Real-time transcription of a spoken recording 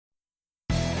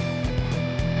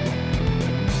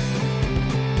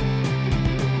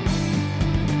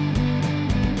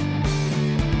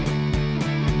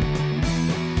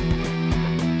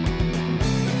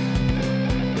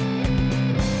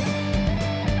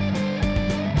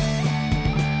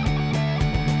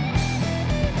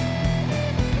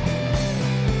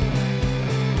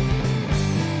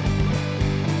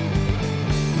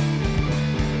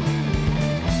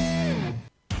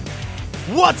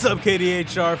What's up,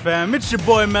 KDHR fam? It's your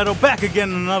boy Metal back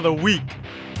again another week.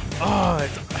 I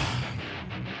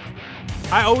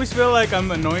always feel like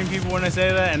I'm annoying people when I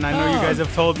say that, and I know you guys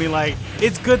have told me like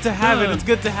it's good to have it, it's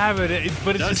good to have it,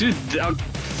 but it's just... Dude,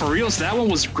 for reals, that one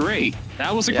was great.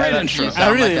 That was a great intro. I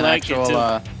really like it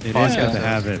too. It is good to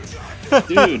have it.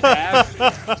 Dude,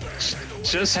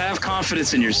 just have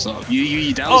confidence in yourself.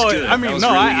 That was good. I mean, really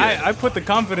I put the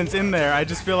confidence in there. I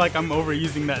just feel like I'm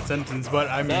overusing that sentence, but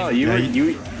I mean, no, you were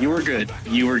good. You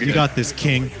were good. You got this,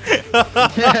 King.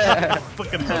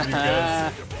 Fucking love you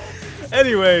guys.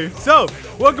 Anyway, so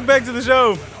welcome back to the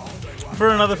show for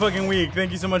another fucking week.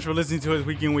 Thank you so much for listening to us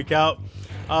week in, week out.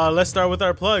 Let's start with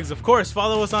our plugs. Of course,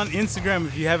 follow us on Instagram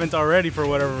if you haven't already for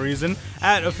whatever reason,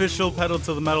 at official pedal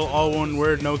to the metal, all one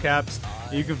word, no caps.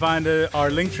 You can find our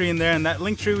link tree in there, and that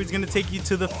link tree is going to take you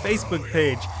to the Facebook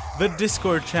page, the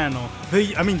Discord channel,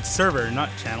 server, not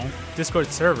channel, Discord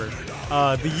server,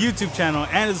 the YouTube channel,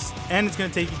 and it's going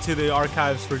to take you to the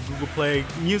archives for Google Play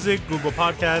Music, Google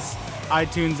Podcasts,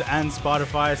 iTunes, and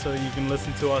Spotify, so that you can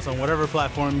listen to us on whatever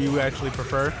platform you actually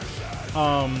prefer.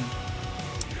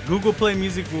 Google Play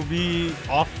Music will be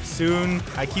off soon.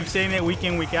 I keep saying it week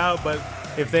in, week out, but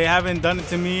if they haven't done it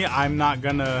to me, I'm not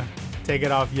gonna take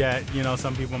it off yet. You know,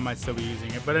 some people might still be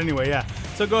using it. But anyway, yeah.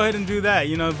 So go ahead and do that.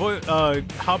 You know,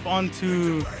 hop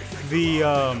onto the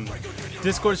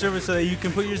Discord server so that you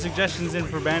can put your suggestions in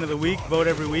for Band of the Week, vote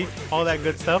every week, all that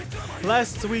good stuff.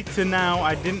 Last week to now,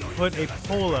 I didn't put a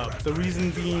poll up. The reason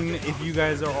being, if you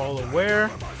guys are all aware,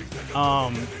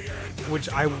 which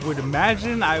I would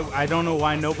imagine, I don't know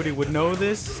why nobody would know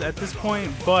this at this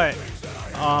point, but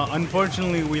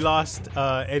unfortunately we lost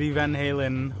Eddie Van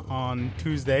Halen on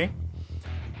Tuesday,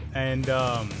 and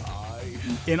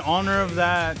in honor of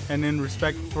that and in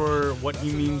respect for what he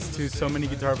means to so many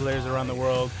guitar players around the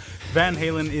world, Van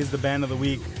Halen is the band of the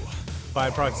week by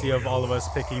proxy of all of us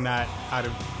picking that out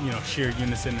of sheer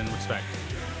unison and respect.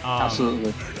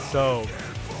 Absolutely. So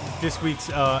this week's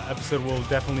episode will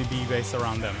definitely be based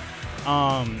around them.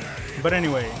 But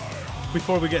anyway,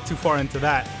 before we get too far into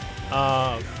that,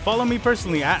 follow me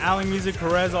personally at Alan Music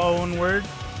Perez, all one word.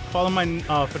 Follow my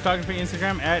photography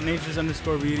Instagram at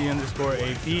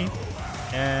natures_beauty_AP.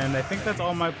 And I think that's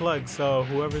all my plugs. So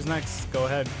whoever's next, go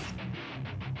ahead.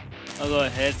 I'll go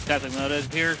ahead. Catholic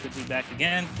Metalhead here. Good to be back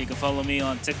again. You can follow me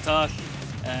on TikTok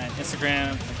and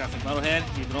Instagram at Catholic Metalhead.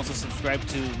 You can also subscribe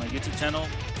to my YouTube channel.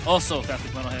 Also,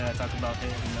 Catholic Metalhead. I talk about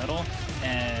heavy metal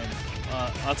and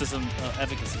autism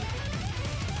advocacy.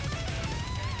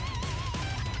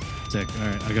 Sick. All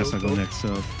right, I guess I'll go next.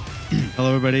 So, hello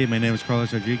everybody. My name is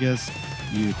Carlos Rodriguez.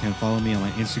 You can follow me on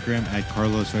my Instagram at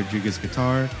Carlos Rodriguez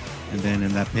Guitar, and then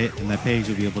in that page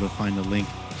you'll be able to find a link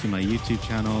to my YouTube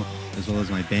channel, as well as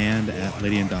my band at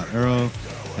Lydian.Euro,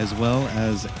 as well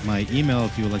as my email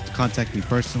if you would like to contact me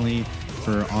personally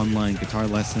for online guitar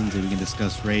lessons, and we can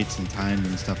discuss rates and time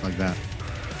and stuff like that.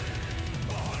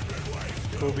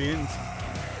 Cool beans.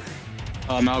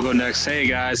 I'll go next. Hey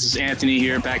guys, this is Anthony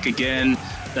here, back again.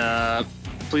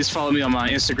 Please follow me on my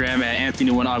Instagram at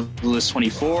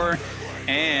Anthony1Ovilus24,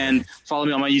 and follow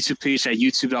me on my YouTube page at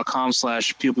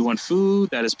youtube.com/POB1Food.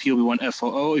 That is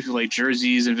POB1FOO if you like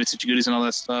jerseys and vintage goodies and all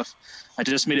that stuff. I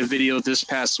just made a video this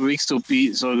past week, so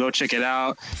go check it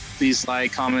out. Please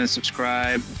like, comment,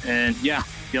 subscribe, and yeah,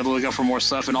 be on the lookout for more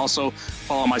stuff. And also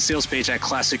follow my sales page at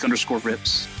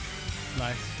classic_rips.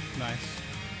 Nice.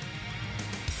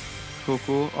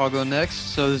 Cool. I'll go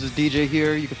next. So this is DJ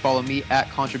here. You can follow me at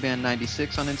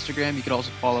Contraband96 on Instagram. You can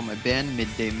also follow my band,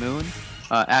 Midday Moon,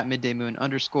 at Midday Moon_.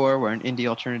 We're an indie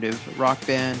alternative rock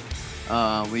band.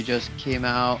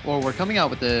 We're coming out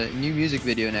with a new music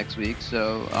video next week,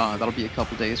 so that'll be a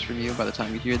couple days from you by the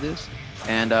time you hear this.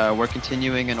 And we're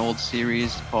continuing an old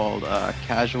series called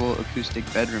Casual Acoustic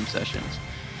Bedroom Sessions.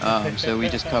 So we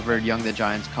just covered Young the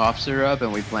Giant's Cough Syrup,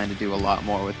 and we plan to do a lot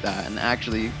more with that and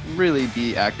actually really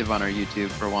be active on our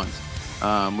YouTube for once.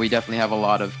 We definitely have a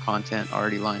lot of content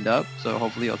already lined up, so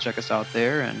hopefully you'll check us out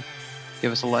there and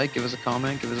give us a like, give us a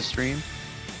comment, give us a stream.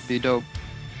 Be dope.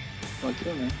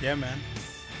 Okay, man. Yeah, man.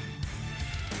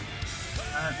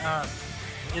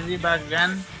 Izzy back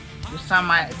again. This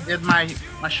time I did my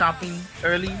shopping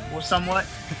early, or somewhat.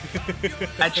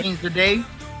 I changed the day,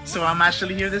 so I'm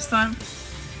actually here this time.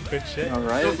 Good shit. All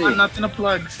right. So got nothing to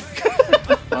plug.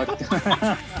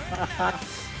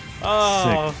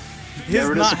 Oh, his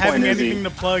Never not having disappointed, anything to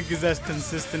plug is as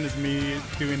consistent as me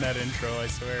doing that intro, I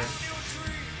swear.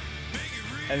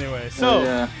 Anyway,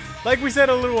 so like we said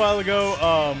a little while ago,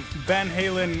 Van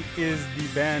Halen is the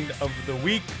band of the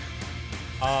week.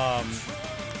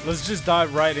 Let's just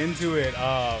dive right into it.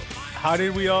 How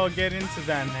did we all get into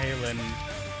Van Halen?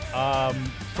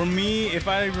 For me, if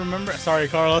I remember, sorry,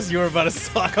 Carlos, you were about to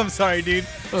talk. I'm sorry, dude.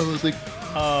 I was like,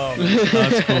 Oh,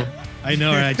 that's cool. I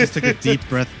know, right? I just took a deep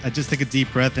breath.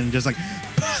 and just like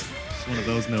just one of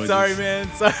those noises. Sorry, man.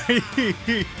 Sorry.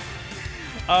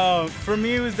 For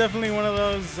me, it was definitely one of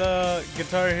those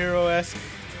Guitar Hero-esque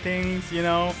things. You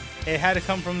know, it had to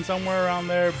come from somewhere around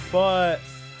there. But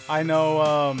I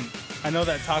know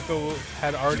that Taco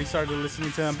had already started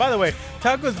listening to them. By the way,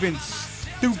 Taco's been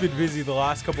stupid busy the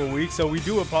last couple of weeks, so we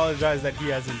do apologize that he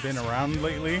hasn't been around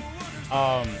lately.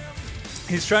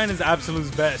 He's trying his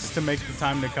absolute best to make the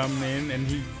time to come in, and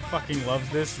he fucking loves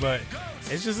this, but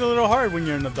it's just a little hard when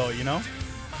you're an adult, you know?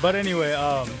 But anyway,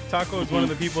 Taco is one of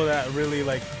the people that really,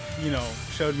 like, you know,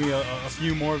 showed me a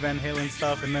few more Van Halen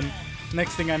stuff, and then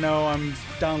next thing I know, I'm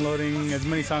downloading as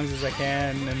many songs as I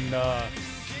can, and,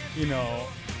 you know,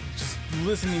 just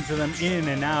listening to them in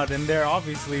and out, and they're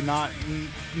obviously not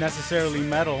necessarily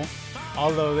metal,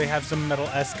 although they have some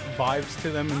metal-esque vibes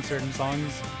to them in certain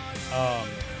songs.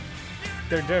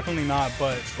 They're definitely not,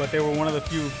 but they were one of the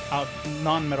few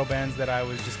non-metal bands that I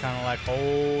was just kind of like,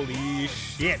 holy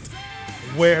shit,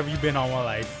 where have you been all my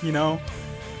life, you know?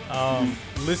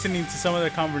 Listening to some of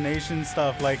the combination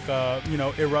stuff, like, you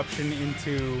know, Eruption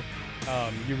into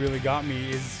You Really Got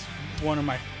Me is one of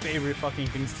my favorite fucking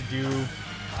things to do.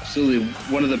 Absolutely,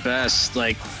 one of the best,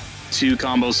 like, 2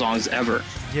 combo songs ever.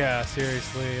 Yeah,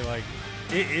 seriously, like,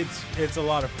 it's a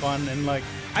lot of fun, and, like,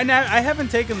 I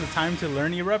haven't taken the time to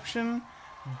learn Eruption,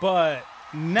 but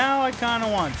now I kind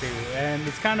of want to, and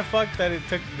it's kind of fucked that it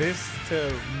took this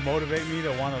to motivate me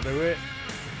to want to do it,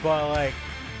 but, like,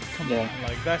 come on,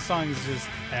 like, that song is just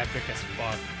epic as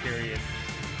fuck, period.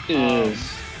 It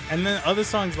is. And then other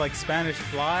songs like Spanish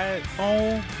Fly,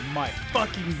 oh my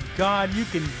fucking god, you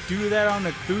can do that on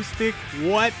acoustic?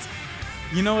 What?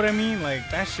 You know what I mean? Like,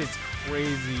 that shit's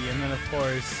crazy. And then, of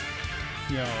course,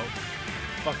 you know,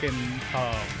 fucking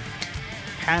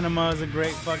Panama is a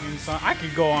great fucking song. I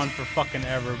could go on for fucking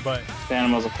ever, but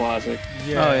Panama's a classic.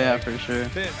 yeah. oh yeah, for sure.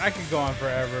 I could go on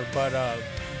forever, but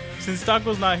since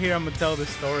Taco's not here, I'm gonna tell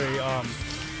this story.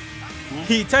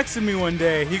 He texted me one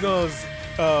day. He goes,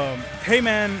 "Hey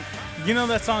man, you know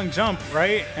that song Jump,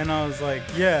 right?" And I was like,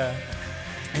 "Yeah."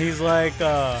 He's like,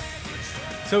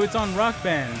 "So it's on Rock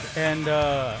Band," and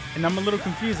I'm a little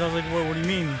confused. I was like, "What do you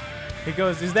mean?" He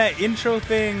goes, "Is that intro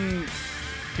thing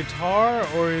guitar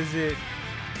or is it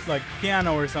like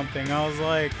piano or something?" I was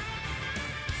like,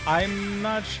 "I'm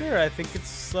not sure. I think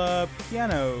it's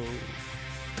piano."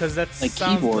 Because that's Like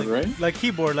keyboard, right? Like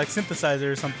keyboard, like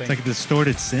synthesizer or something. It's like a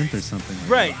distorted synth or something. Like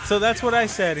Right. So that's what I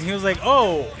said, and he was like,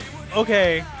 "Oh,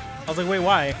 okay." I was like, "Wait,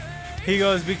 why?" He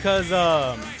goes, "Because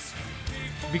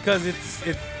it's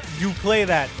you play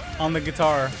that on the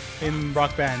guitar in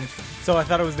Rock Band." So I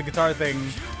thought it was the guitar thing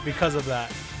because of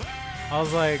that. I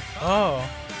was like, "Oh,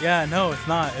 yeah, no, it's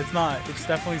not. It's not. It's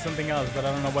definitely something else, but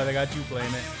I don't know why they got you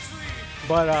playing it."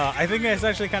 But I think it's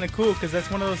actually kind of cool because that's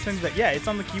one of those things that, yeah, it's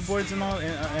on the keyboards and all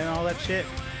that shit.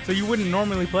 So you wouldn't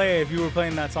normally play it if you were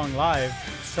playing that song live.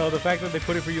 So the fact that they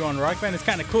put it for you on Rock Band is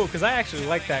kind of cool because I actually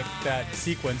like that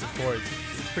sequence of chords.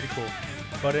 It's pretty cool.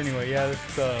 But anyway, yeah,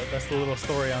 that's the little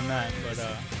story on that. But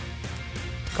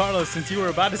Carlos, since you were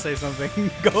about to say something,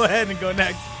 go ahead and go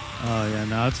next. Oh yeah,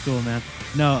 no, it's cool, man.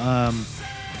 No,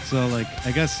 so like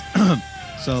I guess,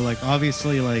 so like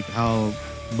obviously like how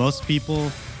most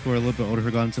people who are a little bit older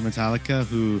who got into Metallica,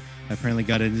 who apparently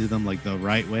got into them like the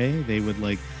right way, they would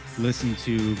like listen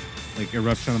to like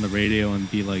Eruption on the radio and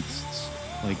be like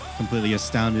completely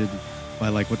astounded by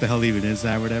like what the hell even is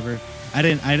that or whatever.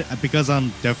 I because I'm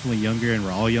definitely younger and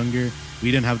we're all younger, we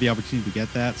didn't have the opportunity to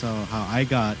get that. So how I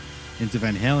got into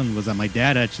Van Halen was that my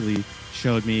dad actually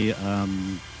showed me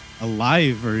a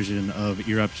live version of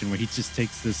Eruption where he just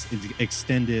takes this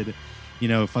extended, you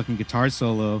know, fucking guitar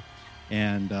solo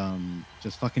and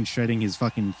just fucking shredding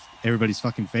everybody's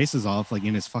fucking faces off like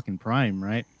in his fucking prime,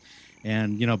 right?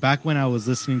 And you know, back when I was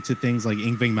listening to things like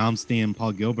Yngwie Malmsteen and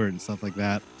Paul Gilbert and stuff like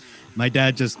that, my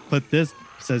dad just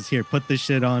says here, put this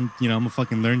shit on, you know, I'm gonna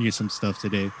fucking learn you some stuff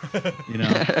today, you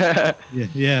know.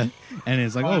 yeah, and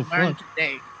it's like, oh learn fuck,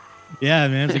 today. yeah,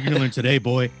 man, it's like you're gonna learn today,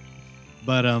 boy.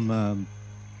 But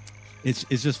it's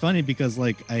just funny because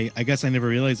like I guess I never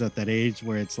realized at that age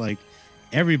where it's like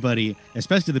everybody,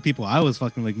 especially the people I was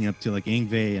fucking looking up to, like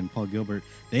Yngwie and Paul Gilbert,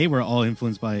 they were all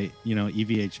influenced by, you know,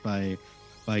 EVH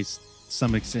by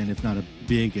some extent, if not a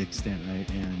big extent, right?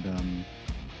 And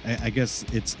I guess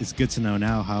it's good to know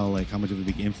now how much of a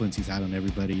big influence he's had on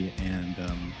everybody, and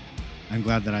I'm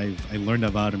glad that I learned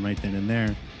about him right then and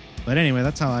there. But anyway,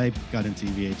 that's how I got into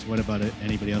EVH. What about it?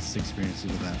 Anybody else's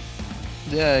experiences with that?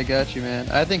 Yeah, I got you, man.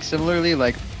 I think similarly,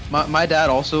 like my dad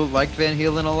also liked Van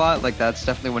Halen a lot. Like that's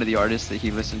definitely one of the artists that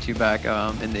he listened to back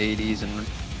in the 80s and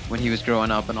when he was growing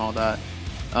up and all that.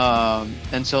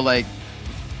 And so like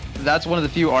that's one of the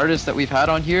few artists that we've had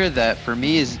on here that for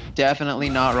me is definitely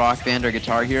not Rock Band or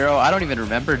Guitar Hero. I don't even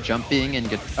remember jumping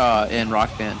in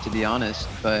Rock Band, to be honest.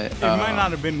 But It might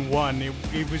not have been one.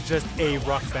 It was just a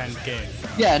Rock Band game.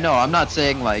 yeah, no, I'm not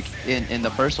saying like in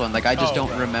the first one. Like I just Oh, don't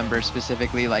right. remember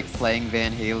specifically like playing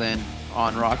Van Halen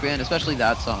on Rock Band, especially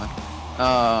that song.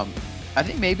 I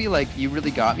think maybe like You Really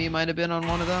Got Me might have been on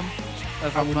one of them,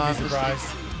 if I I'm wouldn't not be mistaken.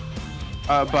 surprised.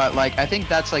 But like I think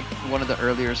that's like one of the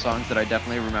earlier songs that I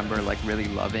definitely remember like really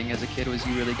loving as a kid was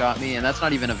You Really Got Me, and that's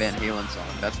not even a Van Halen song,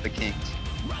 that's the Kinks.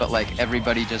 But like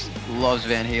everybody just loves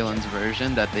Van Halen's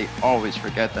version that they always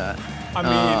forget that. I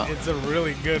mean, it's a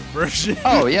really good version.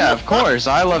 Oh yeah, of course.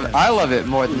 I love it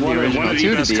more than One the of the original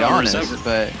too, to best be covers honest.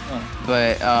 ever.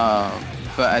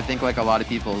 But I think like a lot of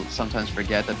people sometimes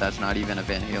forget that that's not even a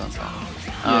Van Halen song.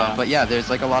 Yeah. But yeah, there's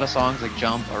like a lot of songs like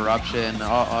Jump, Eruption,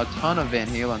 a ton of Van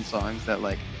Halen songs that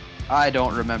like I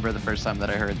don't remember the first time that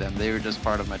I heard them. They were just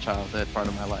part of my childhood, part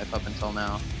of my life up until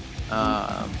now.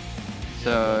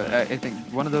 So I think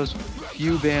one of those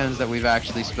few bands that we've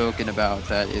actually spoken about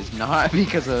that is not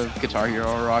because of Guitar Hero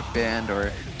or Rock Band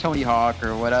or Tony Hawk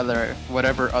or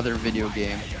whatever other video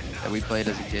game that we played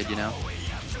as a kid, you know?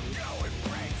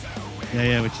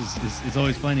 Yeah, which is it's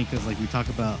always funny because like we talk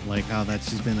about like how that's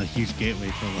just been a huge gateway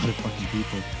for a lot of fucking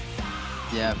people.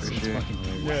 Yeah, for It's sure. fucking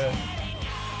hilarious. Yeah.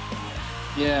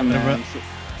 Yeah, man,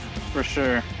 for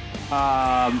sure.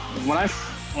 When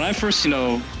I first,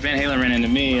 Van Halen ran into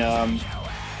me,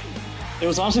 it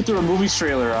was honestly through a movie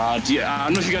trailer. I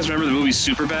don't know if you guys remember the movie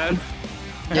Superbad.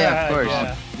 Yeah, of course.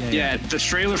 Yeah. Yeah, the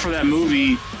trailer for that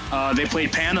movie, they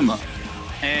played Panama,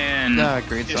 and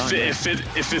Great it song.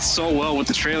 fits so well with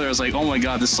the trailer. I was like, oh my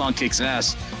god, this song kicks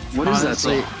ass. What is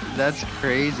Honestly, that song? that's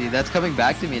crazy. That's coming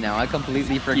back to me now. I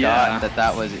completely forgot Yeah.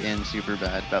 that was in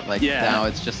Superbad. But like Yeah. now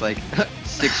it's just like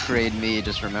 6th grade me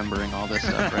just remembering all this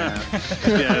stuff right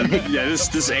now. yeah, this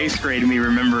 8th grade me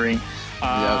remembering.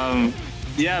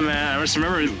 Yeah, man, I just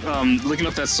remember looking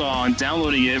up that song,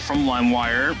 downloading it from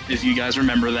LimeWire, if you guys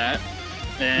remember that.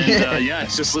 And yeah,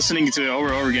 just listening to it over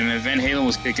and over again, man. Van Halen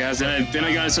was kick-ass. Then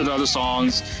I got into the other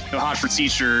songs, Hot for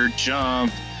Teacher,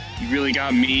 Jump, You Really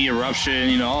Got Me,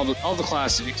 Eruption, all the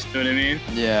classics, you know what I mean?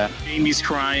 Yeah. Amy's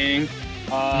Crying.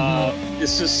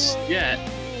 It's just, yeah,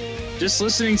 just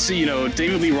listening to,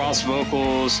 David Lee Roth's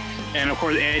vocals, and of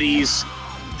course Eddie's,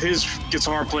 his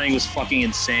guitar playing was fucking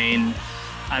insane.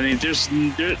 I mean, there's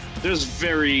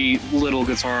very little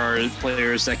guitar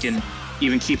players that can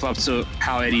even keep up to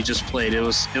how Eddie just played. It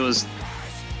was,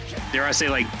 dare I say,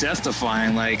 like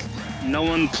death-defying. Like no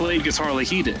one played guitar like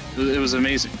he did. It was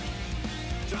amazing.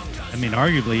 I mean,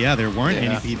 arguably, yeah, there weren't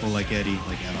Yeah. any people like Eddie,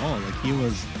 like at all. Like he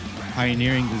was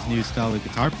pioneering this new style of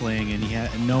guitar playing,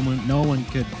 and no one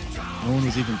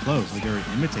was even close. Like there were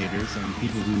imitators and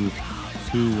people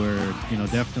who were,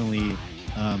 definitely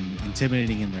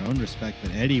intimidating in their own respect.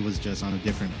 But Eddie was just on a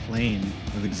different plane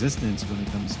of existence when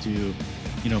it comes to,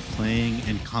 playing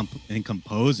and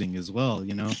composing as well.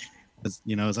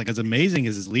 It's like as amazing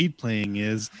as his lead playing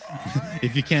is.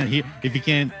 if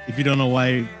you don't know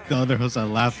why the other hosts are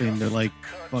laughing, they're like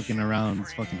fucking around.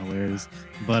 It's fucking hilarious.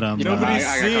 But Nobody's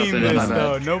I got seen confident this about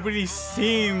though. Nobody's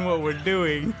seen what we're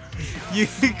doing. You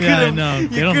could Yeah, I have, know. you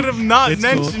They don't- could have not it's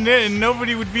cool. mentioned it, and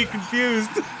nobody would be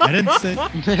confused. I didn't say.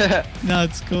 No,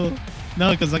 it's cool.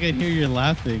 No, because I can hear you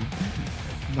laughing.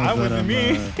 No, I wasn't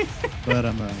me.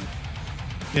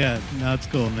 Yeah, no, it's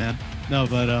cool, man. No,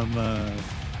 but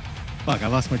fuck, I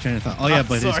lost my train of thought. Oh yeah, I'm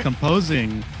but his sorry.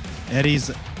 composing,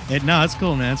 no, it's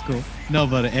cool, man, it's cool. No,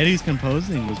 but Eddie's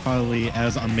composing was probably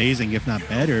as amazing, if not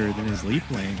better, than his lead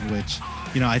playing, which,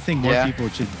 I think more Yeah. people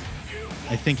should.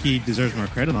 I think he deserves more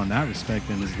credit on that respect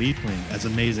than his lead playing, as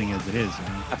amazing as it is.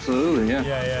 Absolutely, yeah.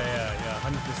 Yeah,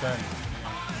 100%.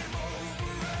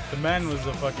 The man was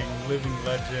a fucking living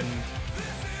legend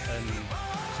and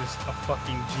just a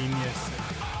fucking genius.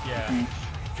 Yeah.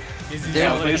 Izzy, Yeah,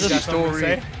 sounds like there's you a got something to story.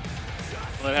 say?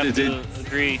 Well, I have to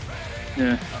agree.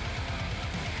 Yeah.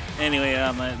 Anyway,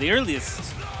 the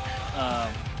earliest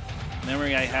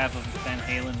memory I have of Van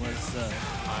Halen was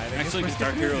actually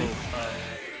Guitar Hero.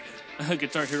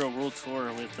 Guitar Hero World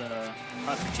Tour with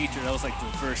Hot for Teacher. That was like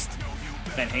the first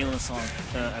Van Halen song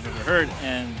I've ever heard.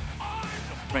 And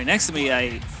right next to me,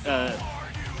 I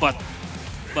bought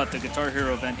the Guitar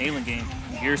Hero Van Halen game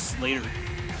years later.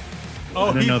 Oh,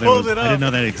 I he didn't know pulled it up. I didn't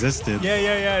know that existed. Yeah,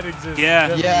 it exists. Yeah.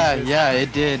 Definitely Yeah, exists. yeah,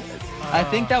 it did. I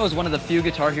think that was one of the few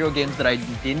Guitar Hero games that I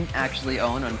didn't actually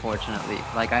own, unfortunately.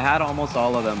 Like, I had almost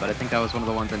all of them, but I think that was one of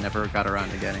the ones I never got around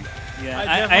to getting. Yeah, I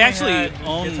definitely actually had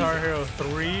own. Guitar Hero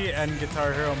 3 and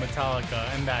Guitar Hero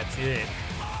Metallica, and that's it.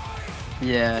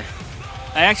 Yeah.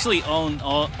 I actually own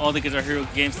all the Guitar Hero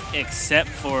games except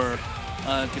for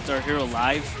Guitar Hero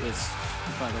Live.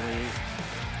 Which, by the way,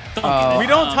 don't get it. We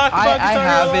don't talk about I Guitar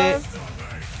have Hero it.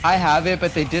 Live? I have it,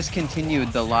 but they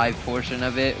discontinued the live portion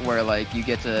of it, where like you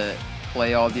get to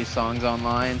play all these songs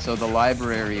online. So the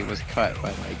library was cut by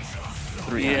like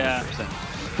 300%.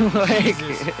 Like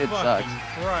Jesus it fucking sucks.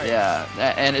 Christ.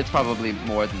 Yeah, and it's probably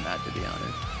more than that, to be honest.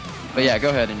 But yeah, go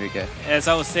ahead, Enrique. As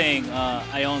I was saying,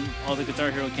 I own all the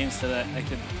Guitar Hero games that I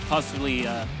could possibly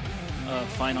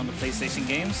find on the PlayStation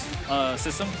games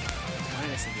system. Why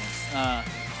did I say games?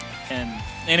 And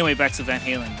anyway, back to Van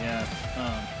Halen.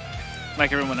 Yeah,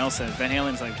 like everyone else said, Van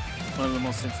Halen's like one of the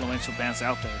most influential bands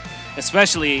out there,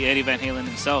 especially Eddie Van Halen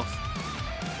himself.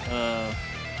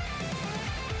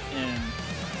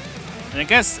 And I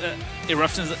guess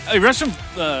Eruption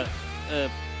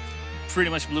pretty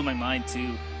much blew my mind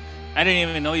too. I didn't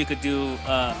even know you could do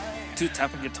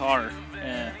two-tapping guitar,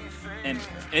 and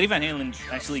Eddie Van Halen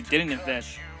actually didn't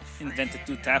invent the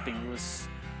two-tapping. It was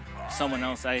someone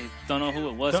else. I don't know who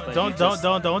it was. but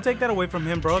Don't take that away from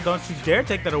him, bro. Don't you dare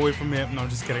take that away from him. No, I'm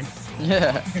just kidding.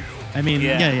 Yeah. I mean,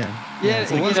 Yeah. Yeah,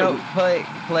 so you know,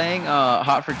 playing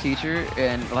Hot for Teacher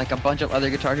and like a bunch of other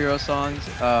Guitar Hero songs.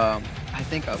 I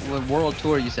think with World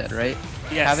Tour you said, right?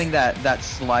 Yes. Having that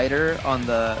slider on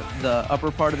the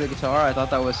upper part of the guitar, I thought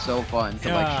that was so fun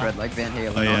to like Yeah. shred like Van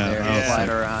Halen Oh, yeah, on there that and was slide sick.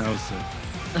 around. That was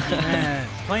sick. Man,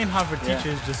 playing Hot for Yeah. Teacher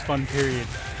is just fun, period.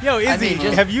 Yo, Izzy, mean,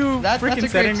 just- have you that's a freaking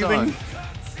great said anything? song.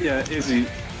 Yeah, Izzy.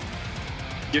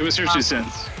 Give us your 2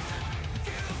 cents.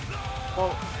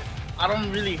 Well, I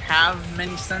don't really have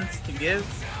many cents to give.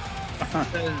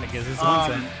 I guess it's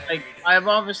 1 cent. Like I've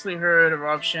obviously heard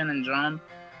Eruption and Jump.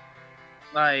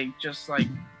 Like just like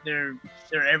they're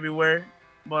everywhere.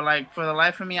 But like for the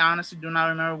life of me, I honestly do not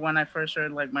remember when I first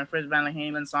heard like my first Van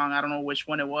Halen song. I don't know which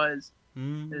one it was.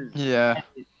 Mm. Yeah.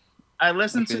 I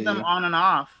listened to Okay, them yeah. on and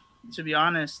off, to be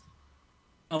honest.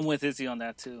 I'm with Izzy on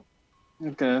that too.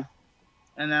 Okay.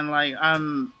 And then like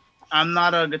I'm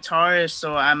not a guitarist,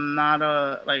 so I'm not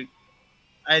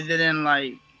I didn't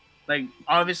like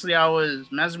obviously I was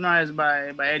mesmerized by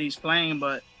Eddie's playing,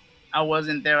 but I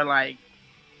wasn't there like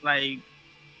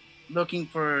looking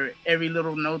for every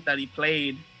little note that he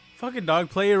played. Fucking dog,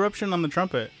 play Eruption on the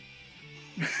trumpet.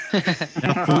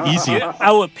 Yeah, cool, easy. Yeah,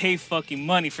 I would pay fucking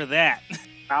money for that.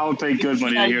 I would pay good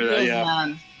money to hear that, Ideas, yeah.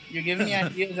 man. You're giving me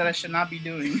ideas that I should not be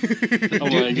doing. Oh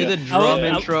my Do the God. drum I'll-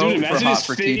 intro dude, for imagine Hot his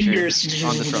for fingers. Teacher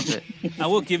on the trumpet. I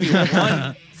will give you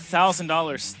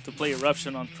 $1,000 to play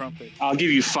Eruption on trumpet. I'll give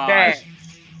you 5. Bet.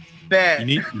 Bet.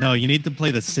 You need to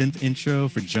play the synth intro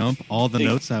for Jump, all the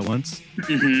notes at once.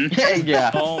 Mm-hmm.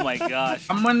 Yeah. Oh my gosh.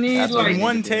 I'm gonna need That's what like we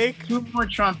One need to do. take? 2 more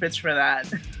trumpets for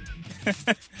that.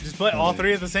 Just play all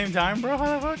 3 at the same time, bro?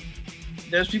 How the fuck?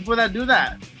 There's people that do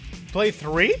that. Play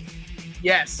 3?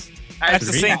 Yes. At the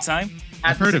 3? same time?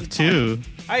 I've heard of 2.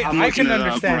 I'm I looking can it up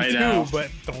understand right 2, now. but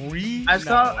 3? I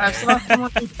saw No.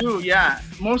 someone do 2. Yeah.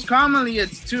 Most commonly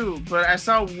it's 2, but I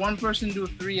saw one person do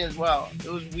 3 as well.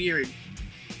 It was weird.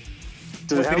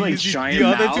 Do they have like Use giant the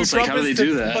other mouths? 2 Like how do they trumpets do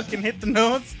to that? fucking hit the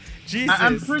notes? Jesus.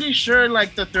 I'm pretty sure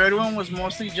like the third one was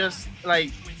mostly just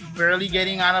like barely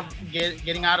getting out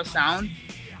of sound.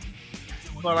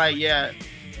 But like yeah.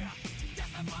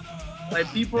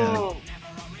 Like people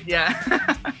yeah.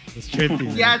 It's trippy.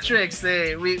 man.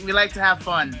 Theatrics, we like to have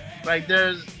fun. Like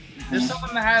there's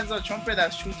someone that has a trumpet that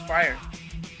shoots fire.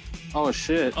 Oh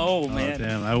shit. Oh Oh, man.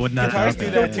 damn. I would not Guitars have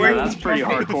do that. that Yeah, too. that's pretty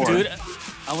hardcore. Dude,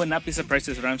 I would not be surprised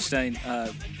if Rammstein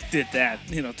did that.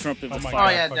 You know, trumpet Oh with my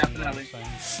fire. God, yeah, fucking definitely.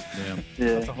 Rammstein.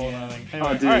 Yeah. That's a whole other thing.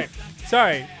 Anyway, dude. all right.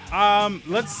 Sorry.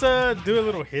 Let's do a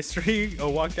little history, a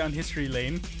walk down history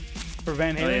lane for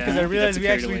Van Halen, yeah. because I We got realized too we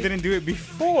carried actually away. didn't do it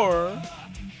before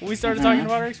we started talking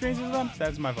about our experiences with them. So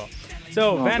that's my fault.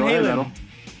 So Oh, Van go ahead, Halen. Adam.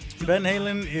 Van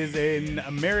Halen is an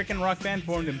American rock band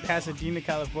formed in Pasadena,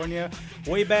 California,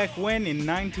 way back when in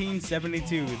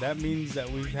 1972. That means that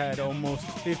we've had almost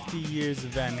 50 years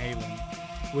of Van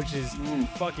Halen, which is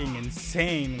fucking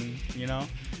insane, you know?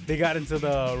 They got into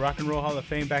the Rock and Roll Hall of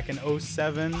Fame back in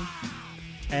 07.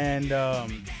 And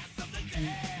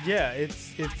yeah,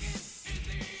 it's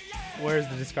where's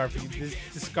the discography? This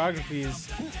discography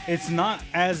it's not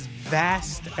as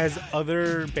vast as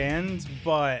other bands,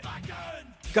 but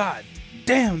god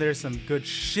damn, there's some good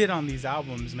shit on these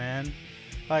albums, man.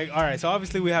 Like, all right, so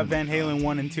obviously we have Van Halen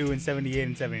 1 and 2 in 78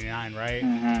 and 79, right?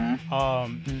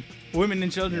 Women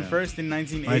and Children Yeah. First in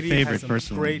 1980 My favorite, has some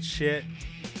personally. great shit.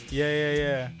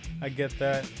 Yeah. I get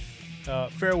that.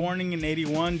 Fair Warning in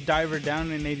 81, Diver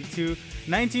Down in 82.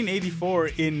 1984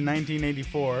 in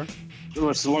 1984.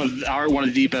 Which is one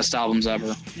of the best albums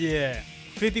ever. Yeah.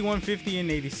 5150 in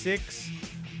 86.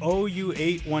 OU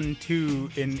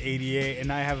 812 in 88.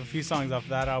 And I have a few songs off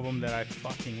that album that I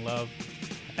fucking love.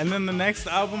 And then the next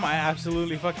album I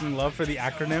absolutely fucking love for the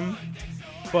acronym.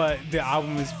 But the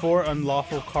album is For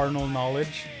Unlawful Carnal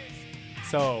Knowledge.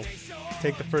 So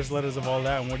take the first letters of all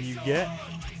that and what do you get?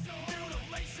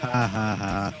 Ha ha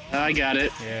ha. I got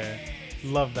it. Yeah.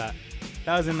 Love that.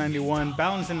 That was in 91.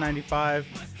 Balance in 95.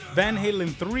 Van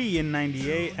Halen 3 in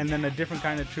 98. And then A Different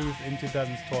Kind of Truth in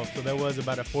 2012. So there was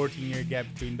about a 14-year gap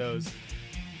between those.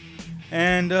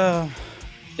 And, Yeah,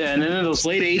 and then in those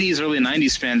late 80s, early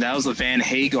 90s span, that was the Van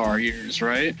Hagar years,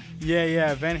 right?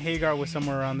 yeah. Van Hagar was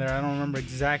somewhere around there. I don't remember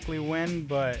exactly when,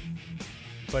 but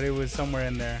it was somewhere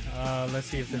in there. Let's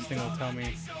see if this thing will tell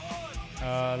me.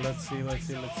 Let's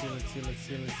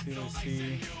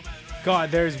see.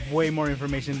 God, there's way more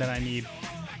information than I need.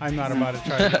 I'm not about to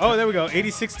try. Oh, there we go.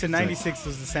 86 to 96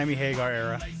 was the Sammy Hagar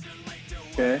era.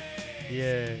 Okay.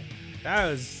 Yeah, that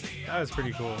was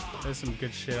pretty cool. There's some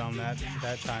good shit on that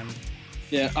time.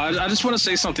 Yeah, I just want to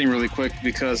say something really quick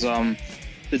because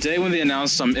the day when they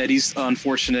announced Eddie's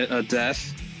unfortunate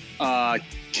death,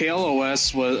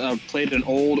 KLOS played an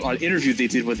old interview they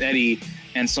did with Eddie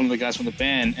and some of the guys from the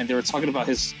band, and they were talking about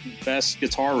his best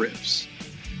guitar riffs.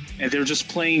 And they were just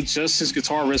playing just his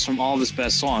guitar riffs from all of his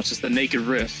best songs, just the naked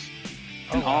riff.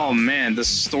 And oh man, the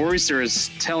stories they were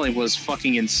telling was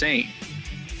fucking insane.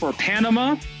 For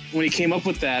Panama, when he came up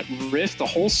with that riff, the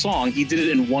whole song, he did it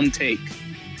in one take.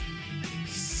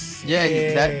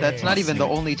 Yeah, that's not even the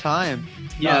only time.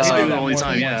 Yeah, that's not even the only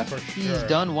time, yeah. He's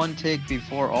done one take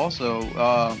before also.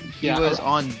 He Yeah. was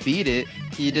on Beat It.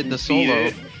 He did the Beat solo.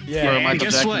 It. Yeah, For and Michael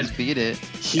guess Jackson's what? Beat It.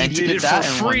 He and did he it did that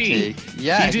for in one free. take.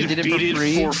 Yeah, he did it Beat for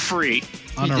free. for free.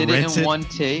 He On a did it in rented- one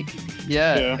take.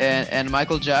 Yeah, Yeah. And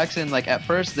Michael Jackson, like at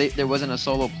first there wasn't a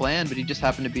solo plan, but he just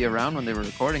happened to be around when they were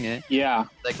recording it. Yeah.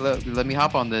 Like, look, let me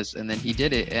hop on this, and then he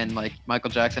did it. And like Michael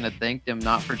Jackson had thanked him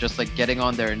not for just like getting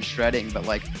on there and shredding, but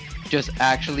like just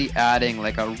actually adding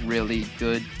like a really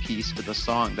good piece to the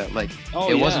song that like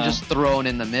it wasn't just thrown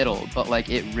in the middle, but like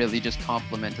it really just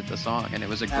complemented the song, and it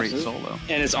was a great Absolutely. solo.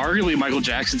 And it's arguably Michael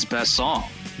Jackson's best song.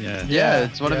 Yeah. Yeah,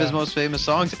 it's one of yeah. his most famous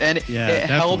songs, and it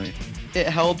definitely.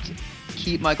 helped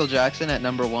keep Michael Jackson at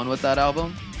number 1 with that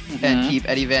album, and keep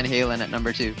Eddie Van Halen at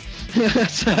number 2.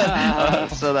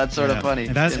 So that's sort of funny.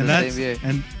 And that's in and the that's same year.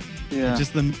 and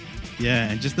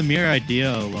Yeah. just the mere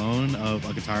idea alone of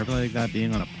a guitar player like that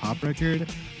being on a pop record.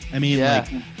 I mean, Yeah.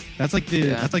 like that's like the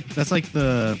Yeah. that's like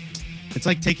the it's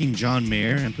like taking John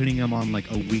Mayer and putting him on like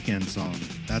a Weekend song.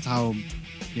 That's how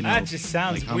That just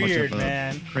sounds like how much weird, of a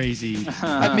man. crazy.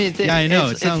 I mean, Yeah, I know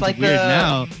it it's sounds like weird the,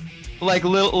 now. like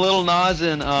Lil Nas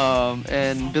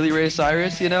and Billy Ray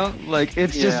Cyrus, you know, like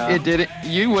it's just Yeah. it didn't.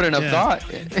 You wouldn't have Yeah. thought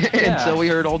until we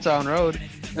heard Old Town Road.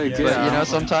 Like, But you know,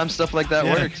 sometimes stuff like that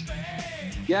Yeah. works.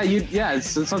 It's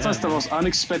sometimes the most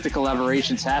unexpected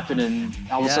collaborations happen, and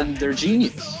all of a Yeah. sudden they're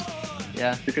genius.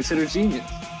 Yeah. They're considered genius.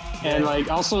 And like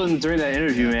also during that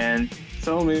interview, man,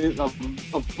 told me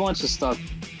a bunch of stuff.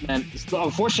 And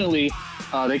unfortunately,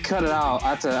 they cut it out.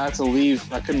 I had to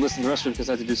leave. I couldn't listen to the rest of it because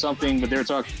I had to do something. But they were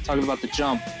talking about the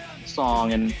Jump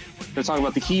song, and they're talking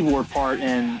about the keyboard part.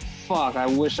 And fuck, I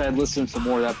wish I had listened to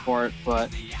more of that part.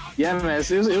 But yeah, man,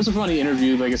 it was a funny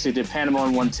interview. Like I said, he did Panama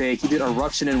in one take. He did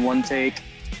Eruption in one take.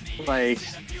 Like,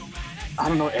 I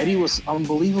don't know, Eddie was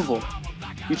unbelievable.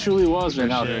 He truly was,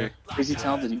 man, out there. Crazy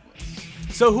talented he was.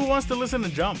 So who wants to listen to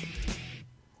Jump?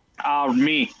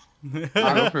 Me.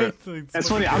 Go for it. That's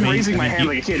funny. I'm raising my hand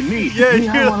like a kid. Me. Yeah, Me,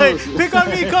 I you're wanna like, listen. pick on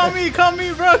me, call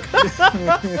me, bro. Do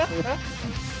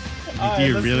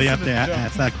you let's really have listen to to Jump.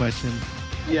 ask that question?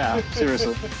 Yeah,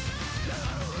 seriously.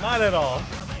 Not at all.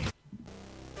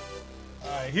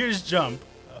 Alright, here's Jump.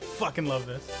 I fucking love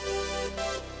this.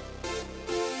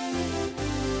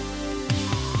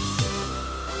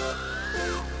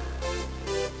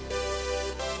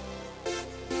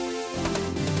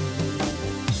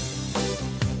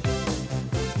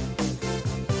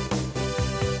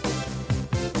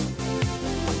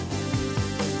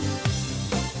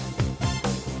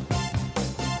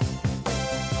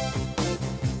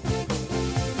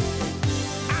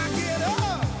 I get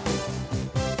up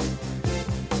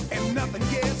and nothing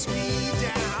gets me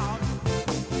down.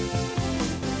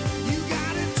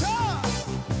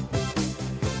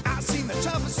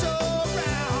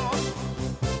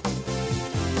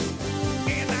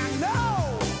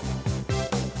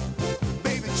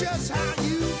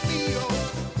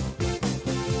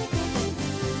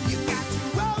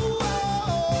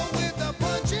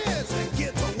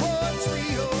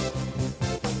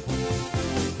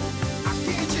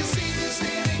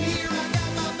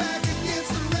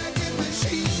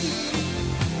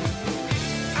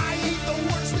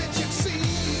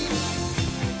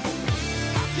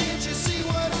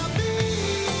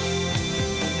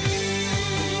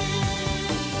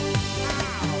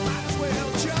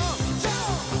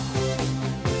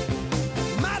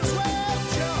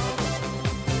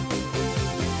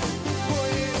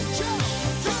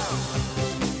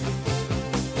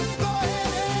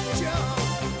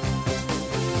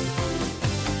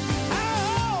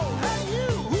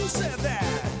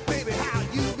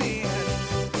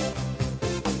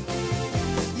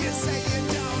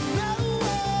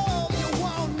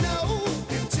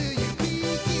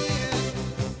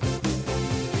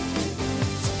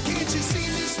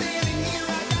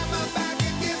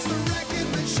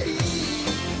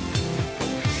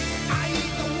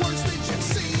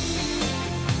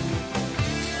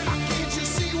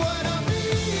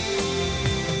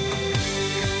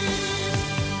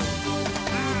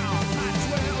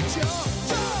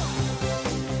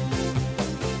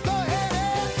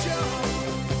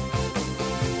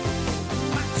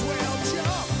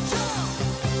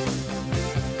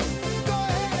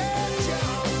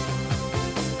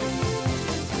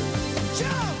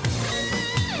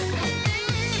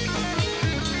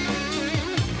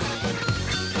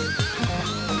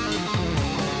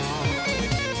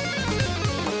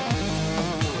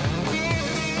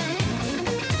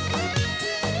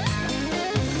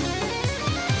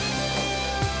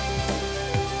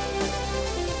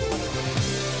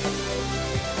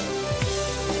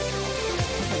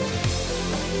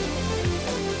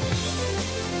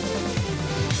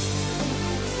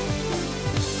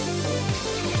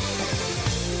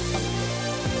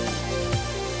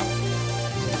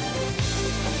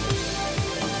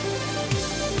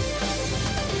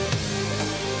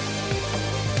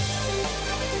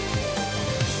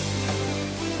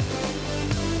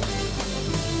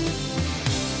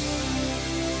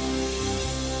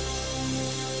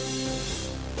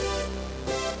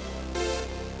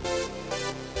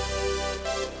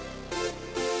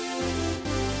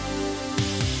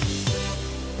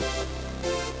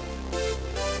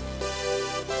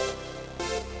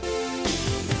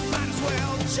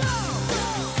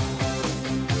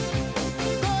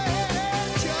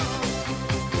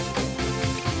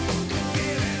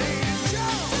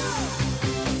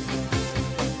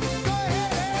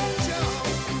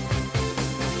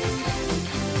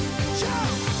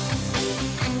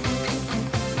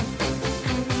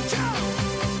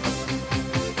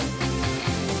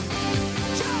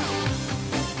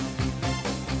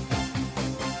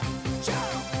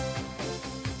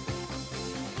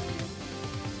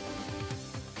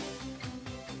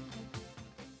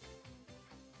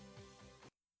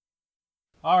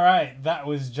 All right, that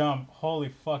was Jump. Holy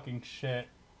fucking shit.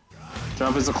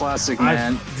 Jump is a classic,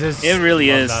 man. I just It really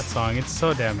love is. that song. It's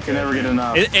so damn good. Can never get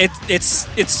enough.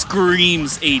 It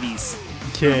screams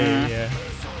 80s. Yeah, yeah.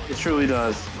 It truly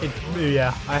does.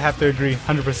 Yeah, I have to agree,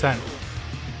 100%.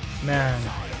 Man,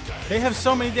 they have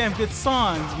so many damn good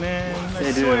songs, man. I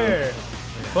They do. swear.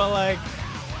 But like,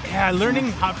 yeah,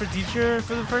 learning Hot for Teacher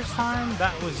for the first time,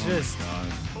 that was just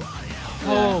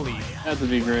holy That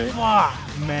would be great. fuck,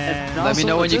 man. No, Let me Also,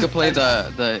 know when you just- can play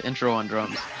the intro on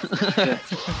drums.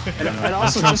 And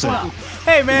also, just want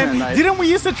Hey man, Yeah, nice. didn't we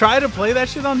used to try to play that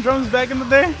shit on drums back in the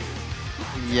day?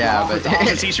 Yeah, but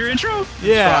the teacher intro. try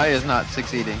Yeah. is not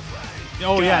succeeding.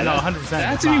 Oh yeah, no, that- 100%. That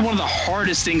had it's to be not. one of the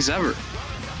hardest things ever.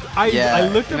 Yeah, I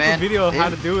looked up man, a video of how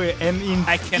it- to do it, and in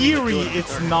I can't even theory do it.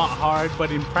 it's not hard, but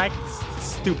in practice, it's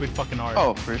stupid fucking hard.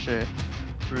 Oh, for sure.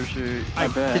 For sure. I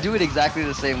To bet. do it exactly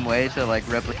the same way to like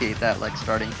replicate that like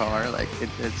starting car, like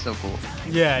it's so cool.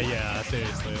 Yeah,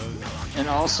 seriously. And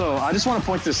also, I just want to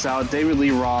point this out: David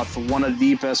Lee Roth, one of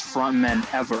the best frontmen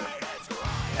ever.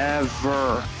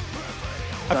 Ever.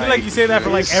 I feel like you say that for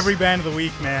like he's- every band of the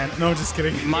week, man. No, I'm just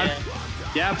kidding.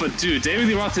 Yeah, but dude, David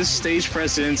Lee Roth, his stage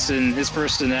presence and his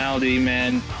personality,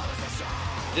 man,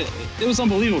 it was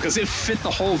unbelievable because it fit the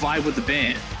whole vibe with the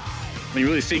band. When you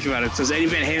really think about it, because Eddie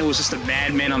Van Halen was just a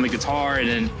madman on the guitar, and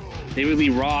then David Lee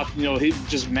Roth, you know, he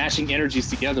just matching energies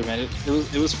together, man. It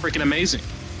was freaking amazing.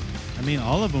 I mean,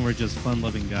 all of them were just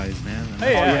fun-loving guys, man.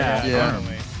 Hey, yeah, yeah. Yeah.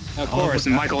 definitely. Of All of course,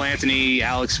 them. and Michael Anthony,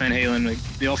 Alex Van Halen, like,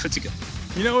 they all fit together.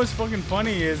 You know what's fucking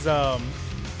funny is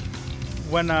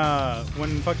when I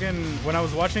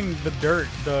was watching The Dirt,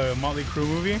 the Motley Crue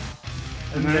movie,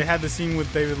 and they had the scene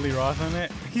with David Lee Roth in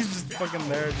it. He's just fucking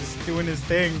there, just doing his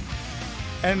thing.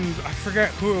 And I forgot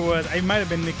who it was. It might have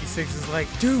been Nikki Sixx. Is like,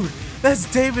 dude, that's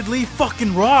David Lee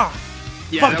fucking Roth.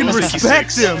 Yeah, that fucking was Nikki respect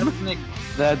Sixx. him.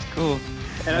 That's cool.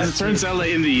 And as it turns out,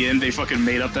 like, in the end, they fucking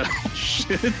made up that whole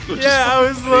shit. which is Yeah, I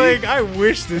was fucking like, I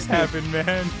wish this happened,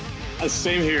 man.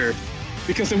 same here.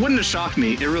 Because it wouldn't have shocked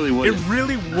me. It really It wouldn't.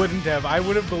 really wouldn't have. I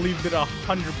would have believed it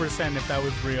 100% if that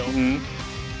was real. Mhm.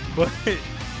 But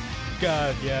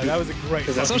God, yeah, that was a great.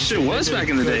 Because that's how fucking shit scene. was They did back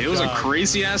in the good day. It was a job.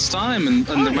 crazy ass time in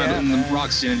the, yeah, in the man.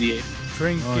 rock scene in the 80s.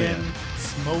 Drinking, Oh, yeah.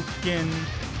 smoking, Fucking.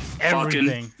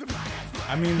 everything.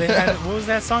 I mean, they had what was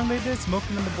that song they did?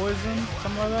 Smoking in the boys' room,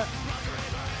 something like that.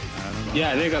 I don't know.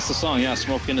 Yeah, I think that's the song. Yeah,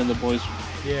 Smoking in the Boys.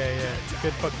 Yeah, it's a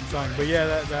good fucking song. But yeah,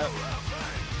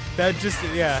 that just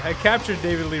it captured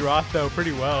David Lee Roth though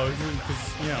pretty well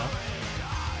because you know,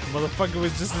 motherfucker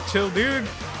was just a chill dude.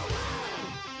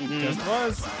 Just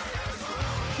was.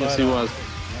 Yes, But, he was.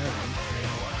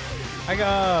 I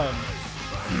got.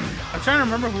 I'm trying to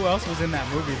remember who else was in that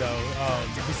movie though.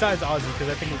 Besides Ozzy, because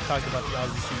I think we talked about the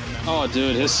Ozzy scene in that movie. Oh,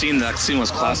 dude, that scene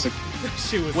was classic.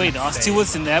 She was Wait, insane. Ozzy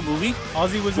was in that movie?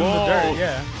 Ozzy was in Whoa. The Dirt,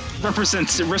 yeah.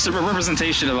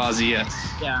 Representation of Ozzy, yes.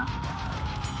 Yeah.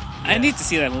 I need to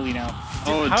see that movie now.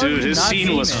 Oh, how have dude, you his not scene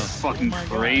seen was it? fucking Oh my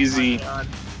God. crazy. God.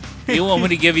 You want me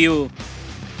to give you?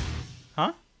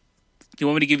 Huh? You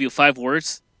want me to give you 5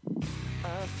 words?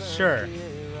 Sure.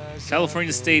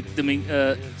 California State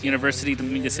University,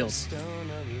 Dominguez Hills.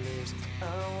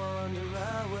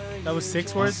 That was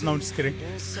 6 words? No, I'm just kidding.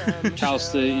 Cal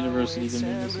State University.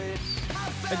 Dominguez.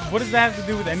 Like, what does that have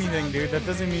to do with anything, dude? That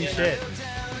doesn't mean shit.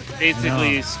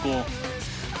 Basically, No. school.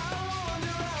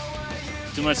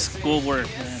 Too much school work.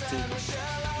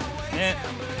 Yeah.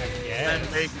 Yeah. That's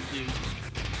very confused.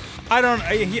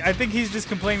 I think he's just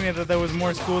complaining that there was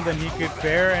more school than he could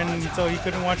bear, and so he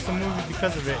couldn't watch the movie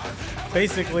because of it.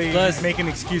 Basically, Plus- he's making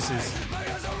excuses.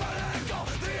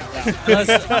 Plus,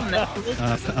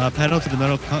 Pedal to the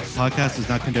Metal podcast does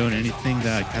not condone anything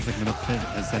that Catholic Metal Pit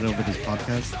has said over this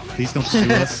podcast. Please don't sue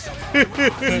us.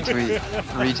 Retweet.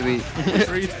 Retweet.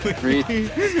 Retweet.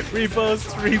 Repost.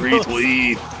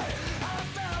 Repost.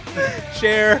 Retweet.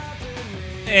 Share.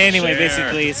 anyway, Share.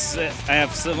 basically, it's, I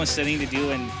have so much studying to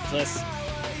do, and plus,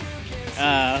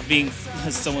 being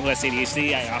someone who has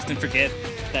ADHD, I often forget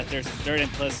that there's dirt,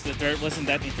 and plus, the dirt wasn't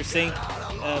that interesting,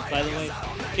 by the way.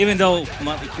 Even though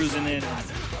Motley Crue's in it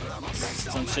and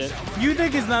some shit. You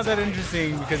think it's not that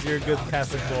interesting because you're a good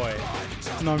Catholic boy.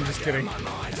 No, I'm just kidding.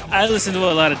 I listen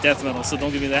to a lot of death metal, so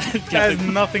don't give me that. That has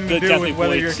nothing to good do Catholic with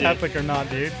whether boy you're shit. Catholic or not,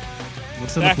 dude.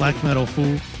 Listen to black metal,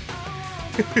 fool.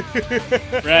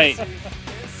 Right.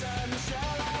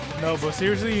 No, but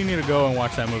seriously, you need to go and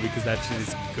watch that movie because that shit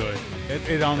is good.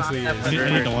 It honestly I is. need,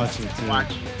 I need to watch it too.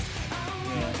 Watch.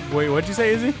 Wait, what'd you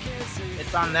say, Izzy?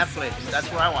 It's on Netflix. That's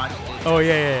where I watched it. Oh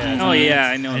yeah. Oh yeah,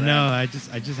 I know. I that. know. I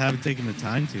just haven't taken the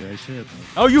time to. I should.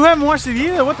 Oh, you haven't watched it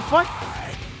either? What the fuck?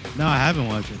 No, I haven't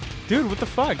watched it. Dude, what the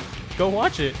fuck? Go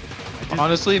watch it.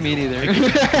 Honestly, me neither.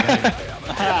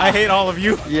 I hate all of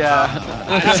you. Yeah.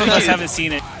 Half of us haven't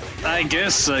seen it. I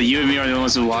guess you and me are the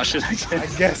ones who watch it. I I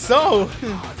guess. guess so.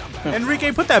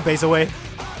 Enrique, put that bass away.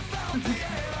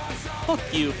 Fuck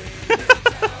you.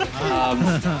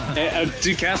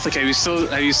 Dude, Catholic,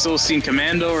 have you still seen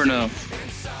Commando or no?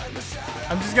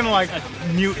 I'm just gonna like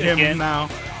mute him Again. now.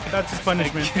 That's his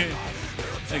punishment.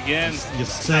 Again. You're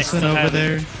sussing still over have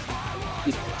there.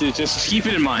 Dude, just keep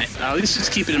it in mind. At least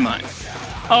just keep it in mind.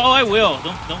 Oh, I will.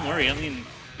 Don't worry. I mean,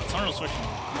 it's Arnold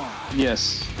Schwarzenegger. Come on.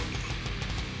 Yes.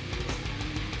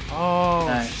 Oh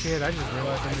Nice. shit! I just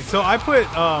realized something. So I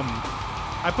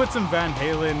put some Van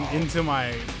Halen into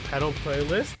my pedal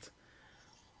playlist,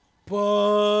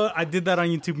 but I did that on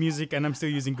YouTube Music, and I'm still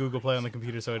using Google Play on the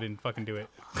computer, so I didn't fucking do it.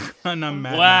 And I'm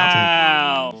mad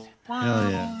now. Wow.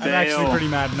 Hell yeah. I'm actually Fail. pretty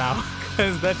mad now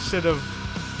because that should have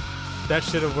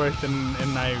worked,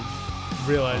 and I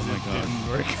realized Oh my it God. didn't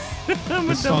work. I'm a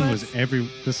This song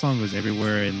dumbass. was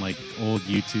everywhere in like old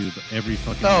YouTube. Every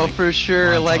fucking. Oh, like, for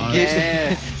sure. Like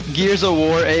montage. Gears of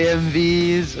War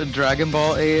AMVs, Dragon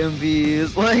Ball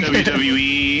AMVs, like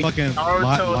WWE. fucking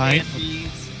Naruto line,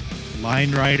 AMVs.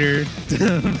 line rider.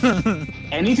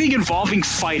 Anything involving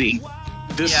fighting.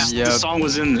 This Yeah. the song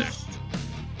was in there.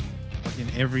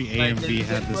 Fucking every Like, AMV they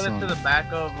had this put it song. to the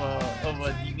back of a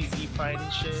DVD fight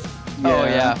and shit. Oh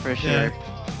yeah, for sure. Yeah.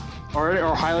 Or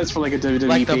highlights for like a WWE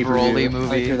Like the pay-per-view. Broly I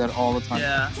movie. hear that all the time.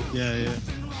 Yeah. Yeah, yeah.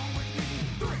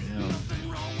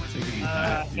 Taking me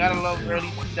back, dude. Gotta love early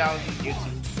 2000s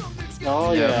YouTube.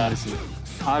 Oh Yeah.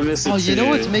 yeah. I miss it Oh, you know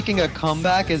what's too. making a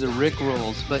comeback is Rick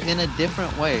Rolls, but in a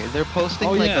different way. They're posting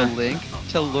Oh, like yeah. a link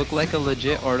to look like a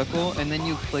legit article, and then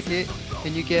you click it,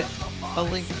 and you get a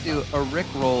link to a Rick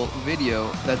Roll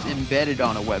video that's embedded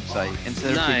on a website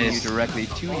instead of taking you Nice. directly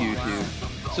to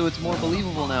YouTube. So it's more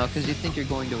believable now because you think you're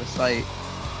going to a site,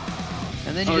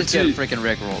 and then you Oh, just dude. get freaking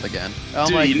Rick Rolled again. I'm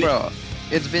Dude, like, you kn- bro,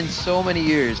 it's been so many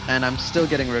years, and I'm still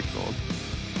getting Rick Rolled.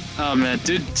 Oh man,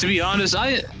 dude. To be honest,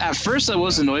 at first I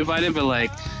was annoyed by it, but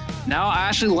like now I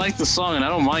actually like the song and I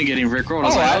don't mind getting Rick rolled. I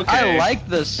was like, okay. I like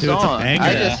the it's a song. banger.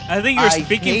 I Yeah. just I think you're I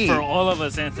speaking hate- for all of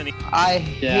us, Anthony. I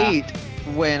Yeah. hate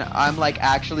when I'm like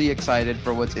actually excited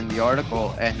for what's in the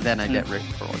article and then I get Rick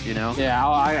rolled, you know? Yeah,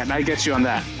 I get you on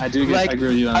that. I do get. Like, I agree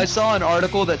with you on I that. saw an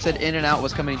article that said In-N-Out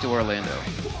was coming to Orlando.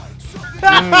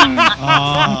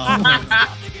 Oh,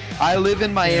 I live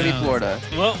in Miami, Yeah. Florida.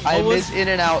 Well, I what was miss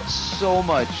In-N-Out so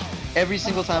much. Every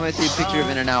single time I see a picture of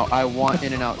In-N-Out, I want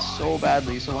In-N-Out so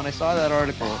badly. So when I saw that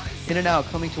article, In-N-Out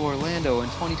coming to Orlando in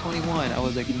 2021, I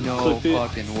was like, no Click it.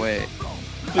 fucking way.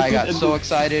 I got so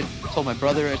excited. I told my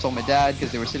brother, I told my dad,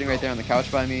 because they were sitting right there on the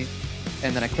couch by me.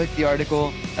 And then I clicked the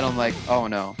article, and I'm like, oh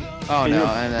no. Oh no.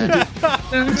 And then,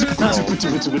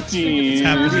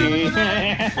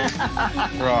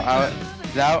 bro,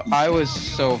 I was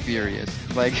so furious.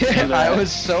 Like, I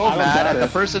was so I don't mad doubt at the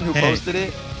it. person who Hey. posted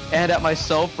it and at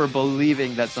myself for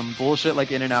believing that some bullshit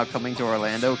like In-N-Out coming to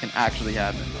Orlando can actually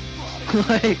happen.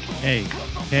 Like, hey,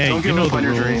 Don't you give know up the on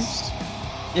your rules. dreams.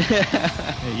 yeah.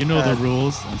 Hey, you know the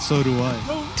rules, and so do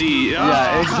I. D.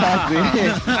 Yeah, exactly.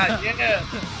 Yeah.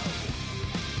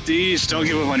 D. Just don't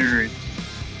give up on your dream.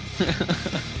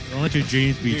 Don't let your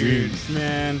dreams be dreams. Dude,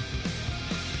 man.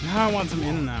 Now I want some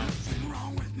In-N-Out.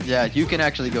 Yeah, you can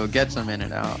actually go get some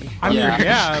In-N-Out. I mean, Yeah.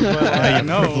 yeah, but I you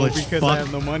know privileged because fuck. I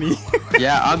have no money.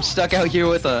 Yeah, I'm stuck out here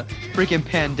with a freaking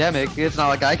pandemic. It's not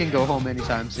like I can go home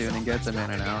anytime soon and get some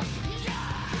In-N-Out.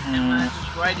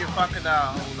 Just ride your fucking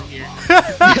over here.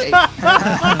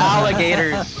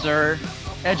 Alligators, sir.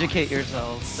 Educate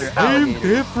yourselves. They're Same alligators.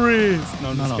 difference. No,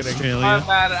 I'm Not just kidding. My Australia.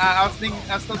 bad. I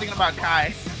was still thinking about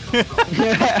Kai.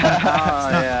 Oh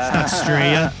yeah.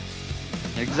 Australia.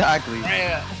 Exactly.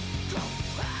 Yeah.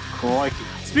 Crikey.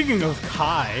 Speaking of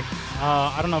Kai,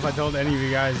 I don't know if I told any of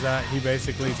you guys that he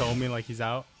basically told me like he's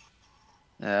out.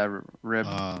 Yeah, rip.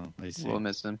 I see. We'll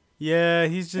miss him. Yeah,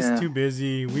 he's just Yeah. too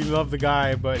busy. We love the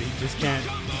guy, but he just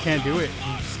can't do it.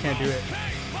 He just can't do it.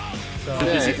 So Too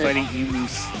busy Yeah, fighting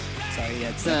emus. Sorry,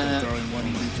 that's Nah. throwing one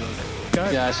emu joke.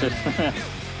 God, Yeah, sure.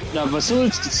 No, but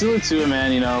salute to him,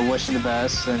 man. You know, wish him the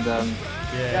best, and yeah,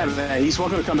 yeah. man, he's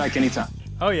welcome to come back anytime.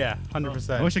 Oh yeah, I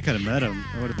 100%. wish I could have met him.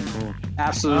 That would have been cool.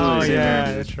 Absolutely. Oh same yeah,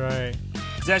 here. that's right.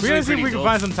 It's We're actually gonna see if pretty we can dope.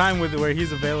 find some time with where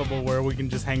he's available, where we can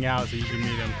just hang out, so you can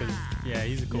meet him. Cause yeah,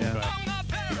 he's a cool Yeah.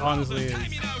 guy. He honestly is.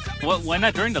 Why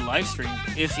not during the live stream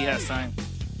if he has time?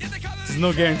 There's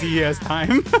no guarantee he has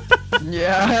time.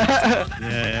 Yeah. Yeah,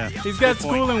 yeah. He's got Good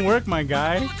point. school and work, my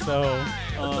guy. So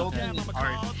Okay.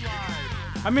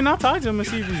 I mean, I'll talk to him and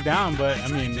see if he's down. But I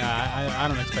mean, I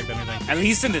don't expect anything. At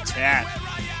least in the chat.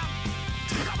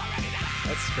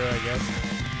 That's true, I guess.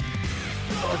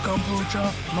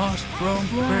 Kombucha, mushroom,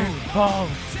 cream, ball.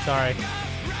 Sorry.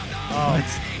 Oh,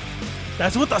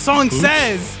 that's what the song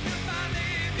says.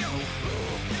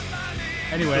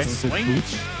 Anyway.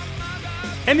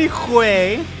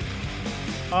 Anyway.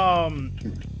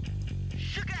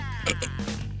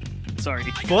 Sorry.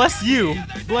 Bless you.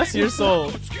 Bless your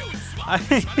soul.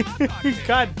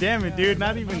 God damn it, dude.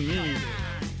 Not even me.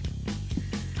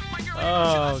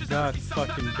 Oh, God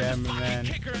fucking damn it, man.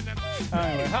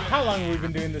 Anyway, how long have we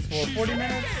been doing this for? 40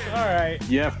 minutes? Alright.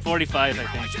 Yeah, 45, I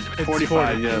think. It's 45,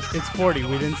 40. yes. It's 40.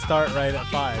 We didn't start right at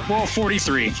 5. well,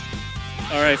 43.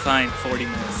 All right, fine. 40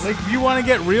 minutes. Like, if you want to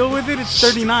get real with it, it's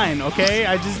 39, okay?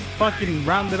 I just fucking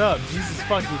rounded up. Jesus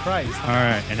fucking Christ. All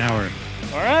right, an hour.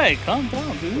 All right, calm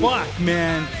down, dude. Fuck,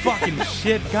 man. Fucking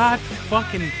shit. God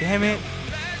fucking damn it.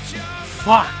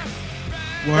 Fuck.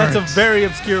 That's a Words. very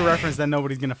obscure reference that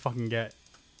nobody's gonna fucking get.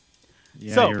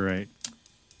 Yeah, So- you're right.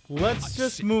 Let's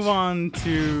just move on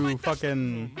to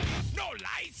fucking...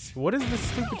 What is this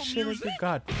stupid shit I did?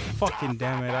 God fucking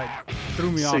damn it. I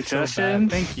threw me off so bad.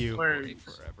 Suggestions? Thank you.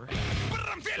 Words.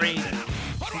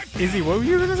 Phrases. Izzy, what were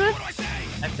you gonna say?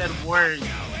 I said words.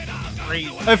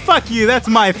 Phrases. Fuck you, that's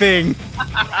my thing.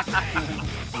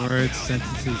 Words,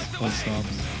 sentences, full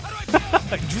stops.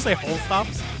 Did you say whole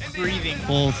stops? Breathing.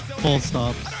 Full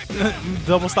stops.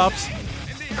 Double stops?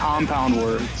 Compound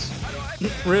words.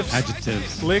 Riffs?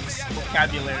 Adjectives. Licks?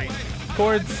 Vocabulary.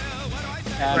 Chords?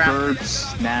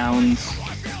 Verbs, nouns,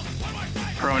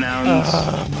 pronouns.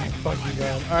 Oh my fucking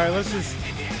god. Alright, let's just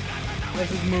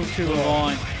move to Move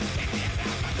on.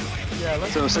 yeah,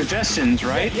 let's So suggestions,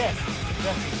 right? yes.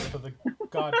 Suggestions for the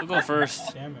god. We'll go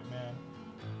first. Damn it, man.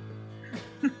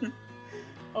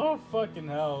 Oh fucking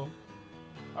hell.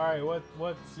 Alright,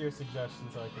 what's your suggestion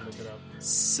so I can look it up?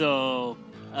 So,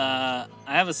 I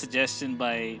have a suggestion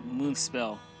by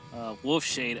Moonspell.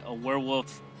 Wolfshade, a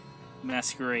werewolf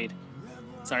masquerade.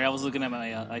 Sorry, I was looking at my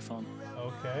iPhone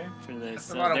Okay. for this. That's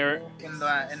a So lot of there, wolf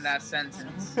in that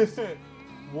sentence.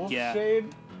 Wolf Yeah. Shade?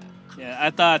 yeah, I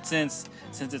thought since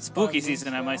it's spooky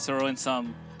season, I might throw in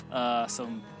some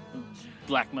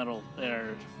black metal or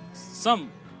some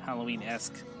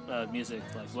Halloween-esque music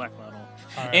like black metal.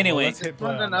 Alright, Anyway. let's hit This play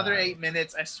one's on another that. 8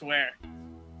 minutes, I swear.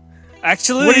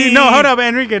 Actually, What do you know? Hold up,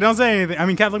 Enrique. Don't say anything. I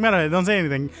mean, Catholic Metalhead. Don't say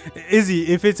anything. Izzy,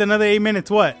 if it's another 8 minutes,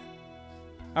 what?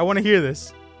 I want to hear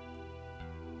this.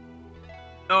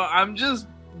 No, I'm just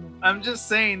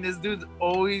saying this dude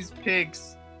always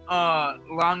picks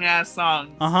long ass songs.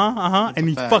 And a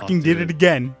he fact. fucking Oh, did dude. it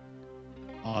again.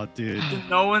 Oh, dude.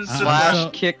 No one's Uh, surprised.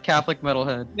 Slash kick Catholic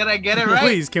Metalhead. Did I get it right?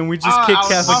 Please, can we just Oh, kick I was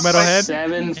Catholic off by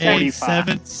Metalhead? 7:45.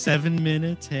 Hey, 7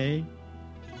 minutes. Hey,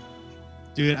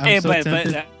 dude, I'm Hey, so but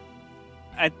tempted.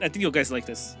 I think you guys like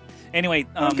this. Anyway,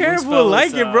 I don't care if we'll Moonspell like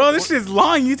is, it, bro. This shit's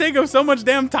long. You take up so much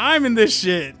damn time in this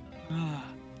shit.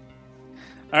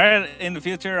 All right, in the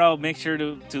future, I'll make sure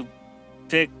to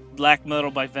pick Black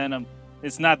Metal by Venom.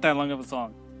 It's not that long of a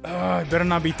song. It better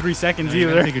not be 3 seconds You're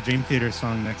gonna either. pick a Dream Theater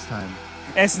song next time.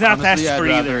 It's not Honestly, that I'd short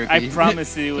rather either. it I be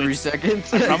promise you. 3 It's,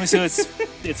 seconds. I promise you,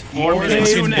 it's 4 More than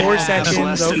minutes. Okay, 2.5. four That's seconds,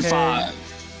 less than okay.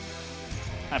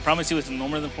 5. I promise you, it's no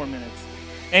more than 4 minutes.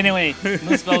 Anyway,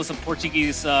 Moonspell is a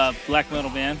Portuguese black metal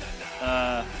band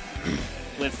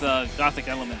with gothic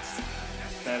elements.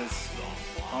 That is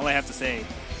all I have to say.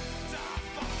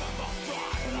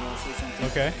 Anyone else say something?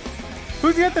 Okay.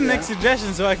 Who's got the next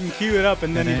suggestion so I can cue it up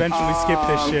and then Can I- eventually skip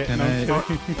this shit? can No, I'm I-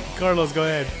 kidding. Carlos, go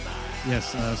ahead.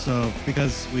 Yes, so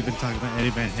because we've been talking about Eddie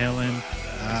Van Halen,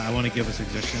 I want to give a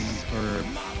suggestion for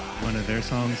one of their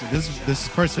songs. This is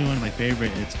personally one of my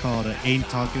favorite. It's called "Ain't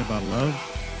Talking About Love."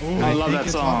 I love think that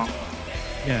it's song.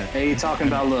 Yeah, Hey, talking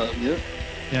about love. Yep.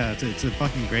 yeah, it's a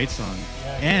fucking great song,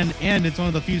 and it's one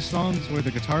of the few songs where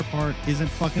the guitar part isn't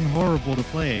fucking horrible to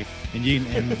play, and you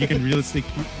can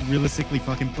realistically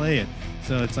fucking play it.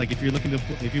 So it's like if you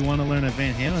want to learn a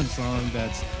Van Halen song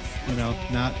that's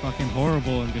not fucking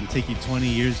horrible and gonna take you 20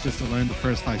 years just to learn the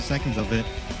first 5 seconds of it,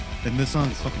 then this song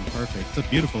is fucking perfect. It's a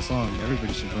beautiful song.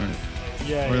 Everybody should learn it,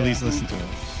 Yeah. or at least listen to it.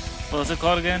 What was it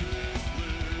called again?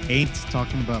 Ain't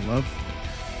Talking About Love.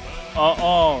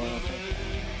 Oh,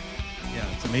 okay. Yeah,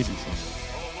 it's an amazing song.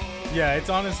 Yeah, it's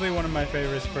honestly one of my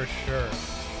favorites for sure.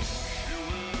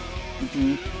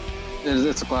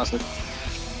 It's a classic.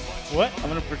 What? I'm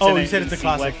gonna pretend. Oh, I you said didn't it's a see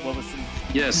classic. What was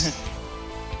Yes.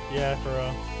 Yeah, for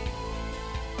real.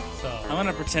 So, I'm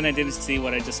gonna pretend I didn't see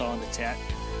what I just saw in the chat.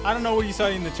 I don't know what you saw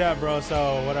in the chat, bro,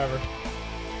 so whatever.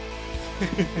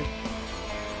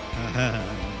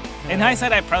 In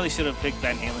hindsight, I probably should have picked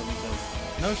Van Halen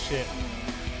because No shit.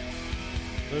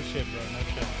 No shit, bro. No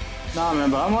shit. Nah, man,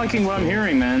 but I'm liking what I'm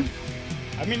hearing, man.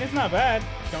 I mean, it's not bad.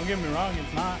 Don't get me wrong,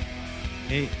 it's not.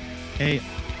 Hey, Hey,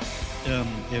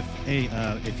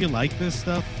 if you like this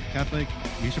stuff, Catholic,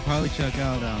 you should probably check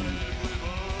out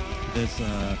this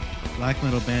black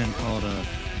metal band called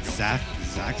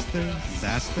Zaster.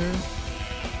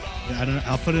 I don't know.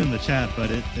 I'll put it in the chat,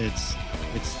 but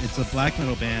it's a black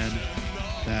metal band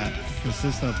that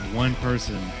consists of one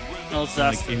person, Oh, like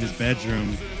Zaster. in his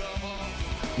bedroom.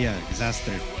 Yeah,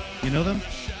 Zaster. You know them?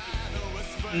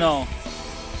 No.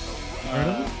 Heard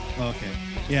of them? Oh, okay.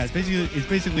 Yeah, it's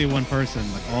basically one person.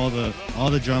 Like all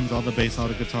the drums, all the bass, all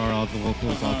the guitar, all the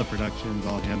vocals, all the productions,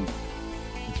 all him.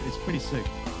 It's pretty sick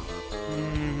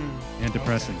and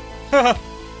depressing.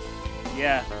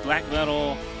 Yeah, black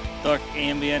metal, dark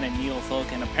ambient, and neo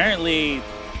folk. And apparently,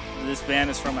 this band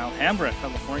is from Alhambra,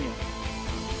 California.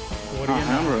 What do you know?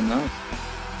 Alhambra, no.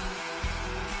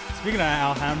 Speaking of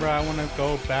Alhambra, I want to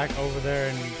go back over there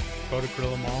and go to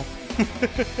Gorilla Mall.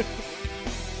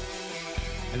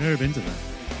 I've never been to that.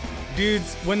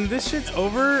 Dudes, when this shit's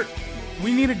over,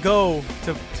 we need to go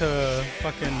to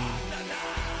fucking.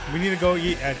 We need to go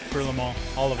eat at Gorilla Mall,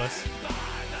 all of us.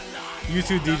 You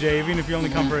too, DJ, even if you only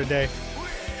come for a day.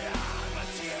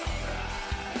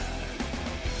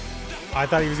 I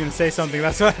thought he was gonna say something.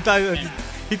 That's what I thought.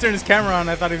 He turned his camera on.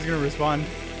 I thought he was gonna respond.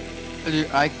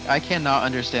 Dude, I cannot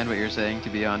understand what you're saying, to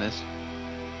be honest.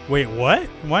 Wait, what?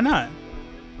 Why not?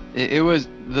 It was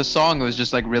the song was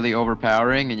just like really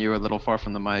overpowering, and you were a little far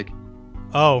from the mic.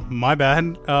 Oh, my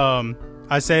bad.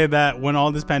 I say that when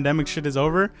all this pandemic shit is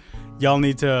over, y'all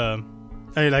need to.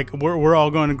 Hey, like we're all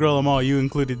going to Gorilla Mall. You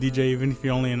included, DJ, even if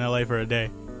you're only in LA for a day.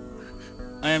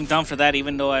 I am down for that,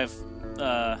 even though I've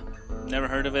never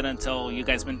heard of it until you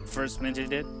guys first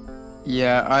mentioned it.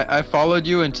 Yeah, I followed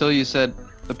you until you said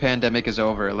the pandemic is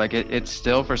over. Like it's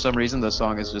still, for some reason, the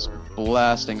song is just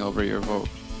blasting over your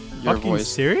Fucking voice.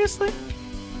 seriously?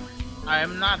 I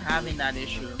am not having that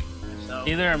issue. So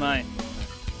Neither am I.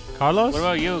 Carlos? What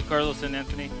about you, Carlos and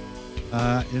Anthony?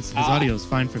 His audio is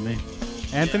fine for me.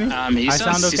 Anthony? You I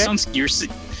sound, sound okay?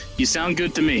 you sound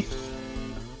good to me.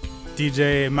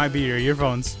 DJ, it might be your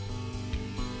earphones.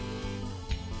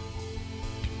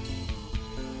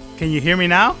 Can you hear me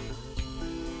now?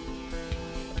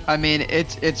 I mean,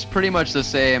 it's pretty much the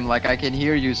same. Like I can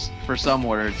hear you for some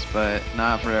words, but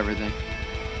not for everything.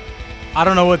 I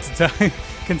don't know what to tell you.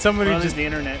 Can somebody Well, just... the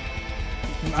internet.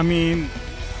 I mean,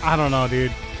 I don't know,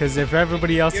 dude. Because if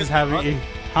everybody else is having...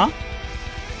 Huh?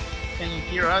 can you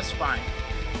hear us fine?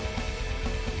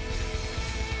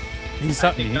 He's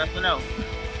I think that's a no.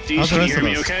 Do you How's the rest hear of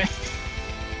me us? okay?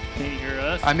 Can you hear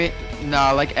us? I mean,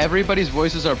 nah, like everybody's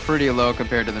voices are pretty low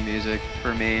compared to the music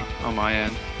for me on my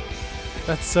end.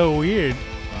 That's so weird.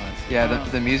 Yeah,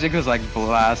 the music was like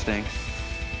blasting.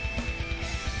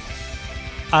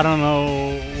 I don't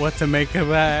know what to make of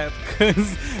that.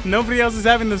 Because nobody else is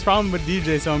having this problem but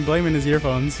DJ, so I'm blaming his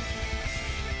earphones.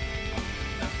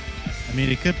 I mean,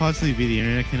 it could possibly be the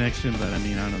internet connection, but I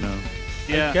mean, I don't know.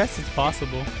 I Yeah. guess it's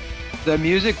possible. The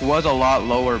music was a lot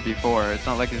lower before. It's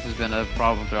not like this has been a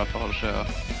problem throughout the whole show.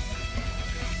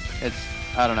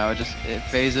 I don't know, it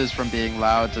phases from being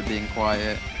loud to being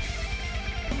quiet.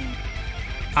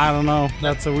 I don't know.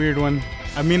 That's a weird one.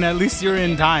 I mean, at least you're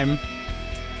in time.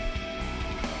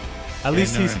 At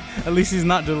least he's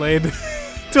not delayed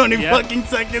 20 Yeah. fucking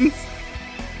seconds.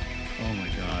 Oh my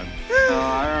god.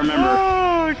 I remember.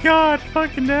 Oh god,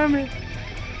 fucking damn it.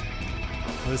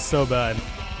 It was so bad.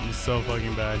 It was so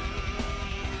fucking bad.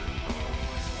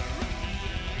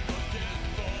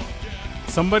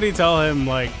 Somebody tell him,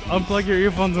 like, unplug your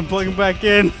earphones and plug them back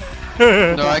in.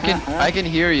 No, I can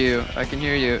hear you. I can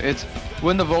hear you. It's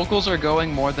when the vocals are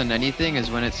going more than anything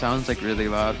is when it sounds like really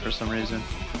loud for some reason.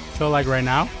 So, like, right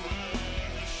now?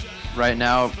 Right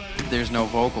now, there's no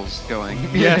vocals going.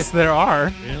 Yes, there are.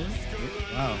 Really?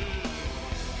 Wow.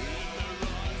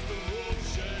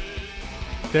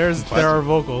 There are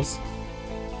vocals.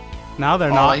 Now they're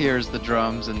All not. I hear is the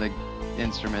drums and the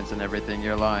instruments and everything.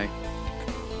 You're lying.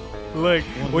 Look,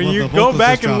 when Well, you the go vocals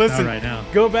back just and dropped out listen, right now.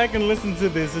 go back and listen to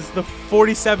this. It's the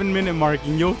 47-minute mark,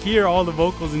 and you'll hear all the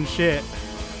vocals and shit.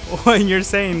 When you're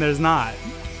saying there's not,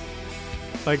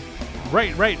 like,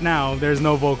 right now, there's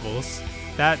no vocals.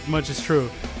 That much is true.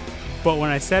 But when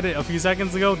I said it a few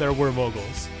seconds ago, there were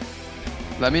vocals.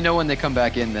 Let me know when they come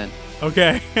back in then.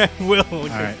 Okay, I will. All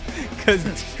right. Because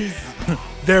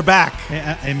they're back.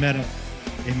 Hey, Metal,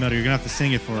 you're gonna have to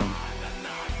sing it for him.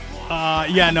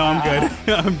 Yeah, no, I'm good.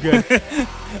 I'm good.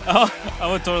 I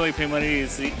would totally pay money to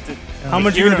see. How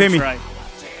much you hear gonna pay him me? try.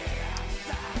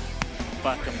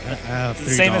 Fuck him. It's It's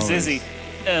the same as Izzy.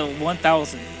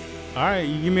 1,000. All right,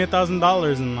 you give me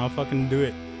 $1,000 and I'll fucking do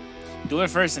it. Do it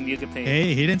first and you can pay.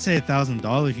 Hey, he didn't say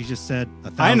 $1,000. He just said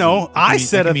 1,000. I know. I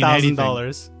said $1,000.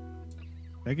 $1,000.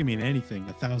 That can mean anything.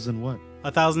 1,000 what?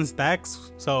 1,000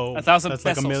 stacks. So 1,000 that's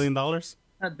like $1 pesos. million.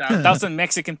 1,000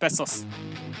 Mexican pesos.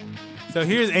 So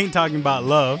here's Ain't Talking About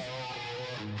Love.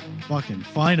 Fucking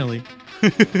finally.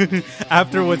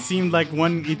 After what seemed like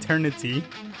one eternity.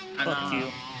 Fuck you.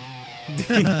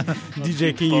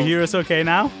 DJ, can you hear us okay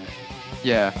now?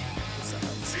 Yeah.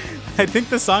 I think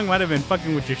the song might have been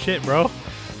fucking with your shit, bro.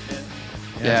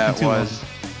 Yeah, it's it been too long. was.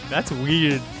 That's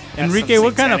weird. That's Enrique, some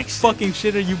what kind of satanic shit. fucking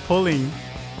shit are you pulling?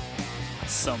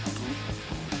 Some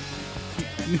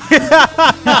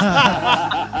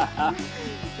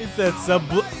It's that sub.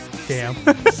 Damn.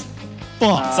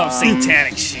 Fuck. some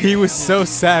satanic shit. He was so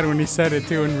sad when he said it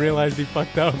too and realized he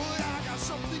fucked up.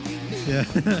 Yeah.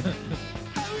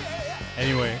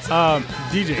 Anyway,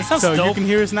 DJ, This sounds so you dope. can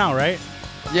hear us now, right?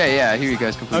 Yeah, I hear you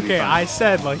guys completely Okay, fine. I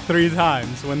said like 3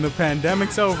 times, when the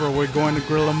pandemic's over, we're going to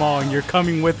Gorilla Mall and you're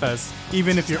coming with us,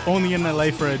 even if you're only in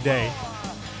LA for a day.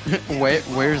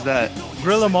 Where's that?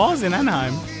 Gorilla Mall's in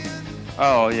Anaheim.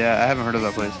 Oh, yeah, I haven't heard of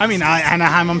that place. I mean,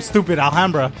 Anaheim, I'm stupid,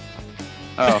 Alhambra.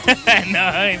 Oh, No,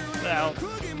 I'm out.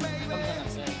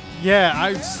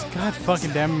 Yeah, God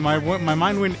fucking damn it, my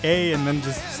mind went A and then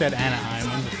just said Anaheim.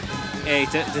 Hey,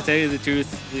 to tell you the truth,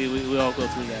 we all go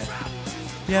through that.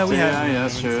 Yeah, we have. Yeah,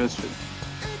 that's true. That's true.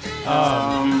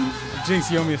 Jinx,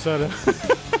 you owe me a soda.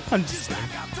 I'm just kidding.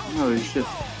 Holy shit.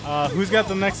 Who's got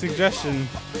the next suggestion?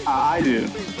 I do.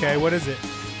 Okay, what is it?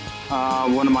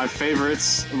 One of my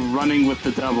favorites, Running with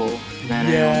the Devil. Van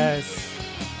Halen. Yes.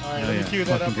 All right, Oh, let me yeah. cue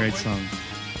that Fucking up. great quick. song.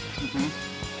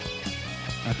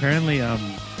 Apparently,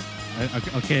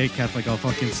 okay, Catholic, I'll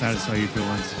fucking satisfy you for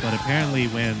once. But apparently,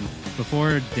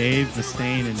 before Dave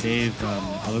Mustaine and Dave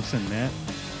Ellefson met,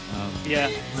 Yeah.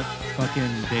 fucking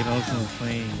Dave Ellefson was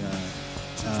playing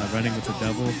Running with the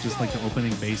Devil, just like the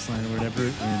opening bass line or whatever.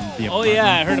 In the Oh yeah,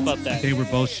 I apartment. heard about that. They were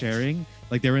both sharing.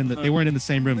 Like they weren't in the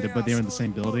same room, but they were in the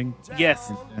same building.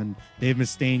 Yes. And Dave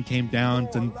Mustaine came down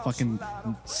to fucking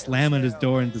slam at his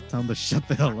door and to tell him to shut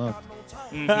the hell up.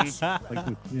 Mhm.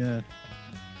 Like, yeah.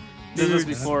 This was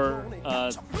Dude. before. I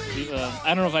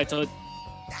don't know if I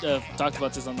talked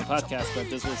about this on the podcast, but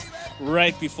this was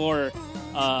right before.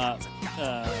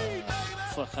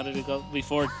 Fuck, how did it go?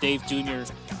 Before Dave Jr.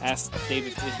 asked Dave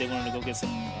if they wanted to go get some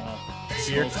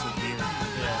Beer? smokes or beer.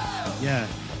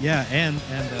 Yeah. And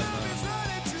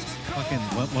fucking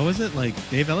what was it like?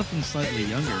 Dave Ellefson's slightly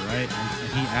younger, right?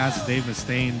 And he asked Dave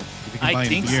Mustaine if he can I buy him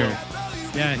think beer. so.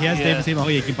 Yeah, he asked Yeah. Dave Mustaine, "Oh,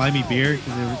 you can buy me beer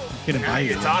because he couldn't buy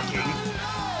you."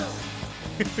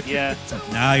 Yeah,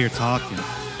 Now you're talking.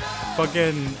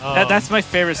 Fucking. that's my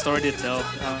favorite story to tell.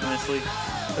 Honestly,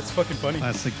 That's fucking funny.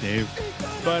 Classic Dave.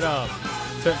 But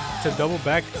to double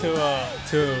back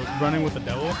to Running with the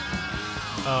Devil,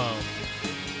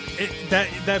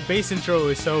 that bass intro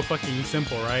is so fucking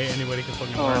simple, right? Anybody can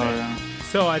fucking learn it. yeah.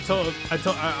 So I told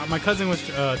my cousin was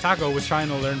Taco was trying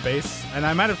to learn bass, and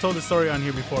I might have told the story on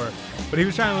here before, but he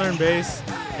was trying to learn bass,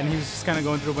 and he was just kind of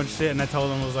going through a bunch of shit, and I told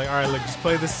him, I was like, all right, look, just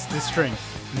play this string,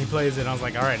 and he plays it. And I was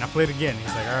like, all right, now play it again.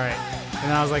 He's like, all right,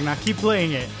 and I was like, now keep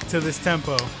playing it to this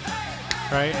tempo,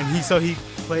 right? And he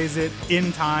plays it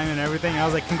in time and everything. I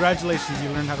was like, congratulations, you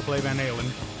learned how to play Van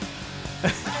Halen.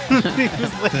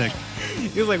 Sick.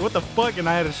 He was like, what the fuck? And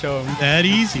I had to show him. That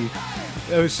easy.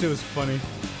 That shit was funny.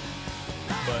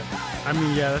 But, I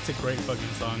mean, yeah, that's a great fucking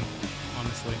song,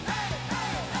 honestly.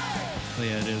 Oh,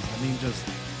 yeah, it is.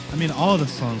 I mean, all the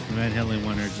songs from Van Halen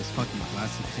 1 are just fucking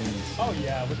classic tunes. Oh,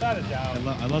 yeah, without a doubt.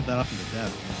 I love that album to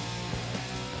death.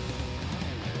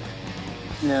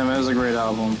 Yeah, man, it was a great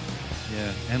album.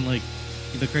 Yeah, and like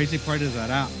the crazy part is that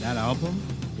album,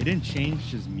 it didn't change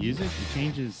his music.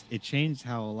 It changed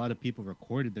how a lot of people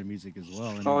recorded their music as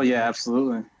well. And Oh yeah,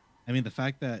 absolutely. I mean, the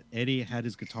fact that Eddie had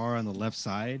his guitar on the left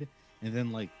side and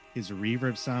then like his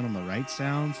reverb sound on the right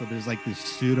sound, so there's like this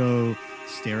pseudo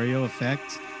stereo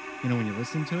effect. You know, when you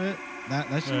listen to it, that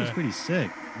shit was Yeah. pretty sick.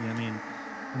 You know what I mean?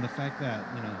 And the fact that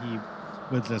he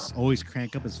would just always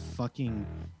crank up his fucking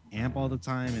amp all the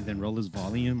time and then roll his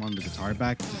volume on the guitar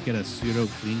back to just get a pseudo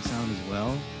clean sound as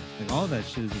well. Like all that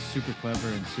shit is just super clever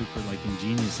and super like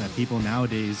ingenious that people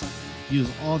nowadays use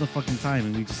all the fucking time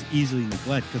and we just easily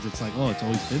neglect because it's like, oh, it's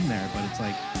always been there. But it's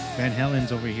like Van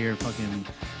Halen's over here fucking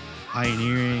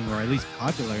pioneering or at least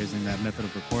popularizing that method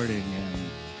of recording,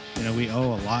 and we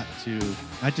owe a lot to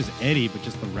not just Eddie but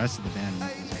just the rest of the band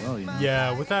as well.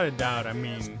 Yeah, without a doubt. I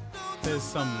mean, there's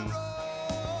some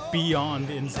beyond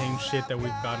insane shit that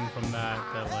we've gotten from that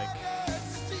like,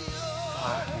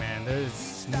 fuck, man,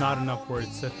 there's not enough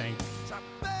words to thank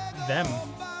them.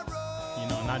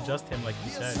 Not just him, like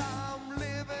you said.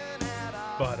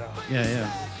 But Yeah.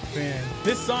 man,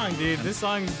 this song, dude, this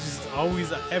song is just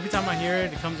always. Every time I hear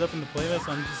it, it comes up in the playlist.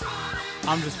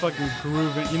 I'm just fucking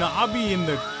grooving. You know, I'll be in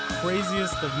the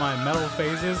craziest of my metal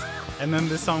phases, and then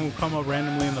this song will come up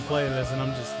randomly in the playlist, and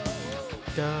I'm just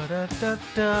da da da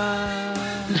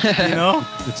da. You know,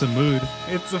 It's a mood.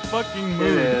 it's a fucking It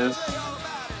mood. is.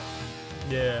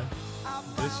 Yeah.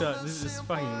 This is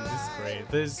great.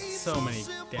 There's so many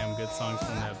damn good songs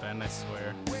from that band, I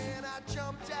swear.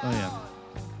 Oh yeah.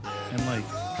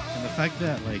 And the fact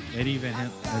that like Eddie Van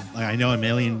Halen, like, I know I'm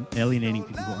alienating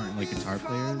people who aren't like guitar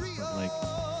players, but like,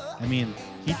 I mean,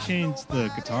 he changed the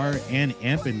guitar and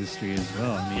amp industry as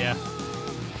well. I mean, Yeah.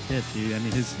 shit, dude. I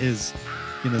mean, his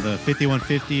you know, the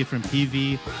 5150 from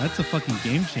PV, that's a fucking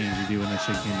game changer, dude. When that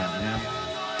shit came out, man.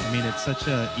 I mean, it's such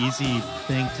a easy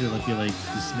thing to like be like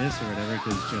dismiss or whatever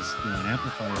because it's just, you know, an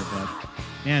amplifier. But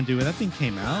man, dude, when that thing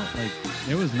came out, like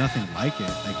there was nothing like it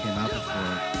that came out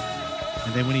before.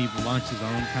 And then when he launched his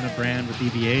own kind of brand with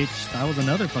EVH, that was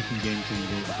another fucking game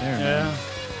changer right there. Yeah. Man.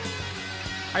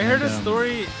 I heard a And,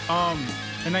 story,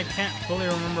 and I can't fully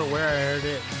remember where I heard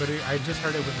it, but I just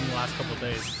heard it within the last couple of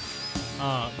days.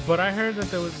 But I heard that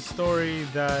there was a story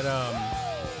that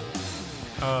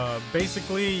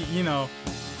basically, you know,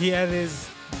 he had his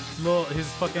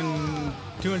fucking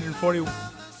 240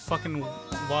 fucking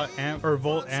watt amp or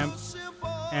volt amp,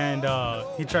 and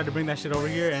he tried to bring that shit over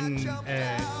here and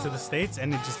to the States,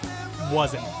 and it just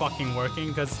wasn't fucking working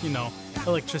because, you know,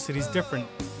 electricity's different.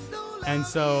 And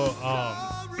so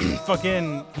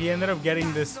fucking he ended up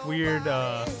getting this weird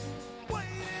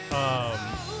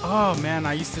oh man,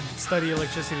 I used to study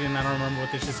electricity and I don't remember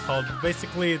what this shit's called.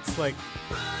 Basically, it's like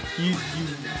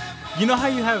you know how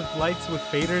you have lights with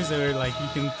faders, or like you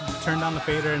can turn down the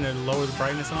fader and it lowers the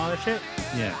brightness and all that shit?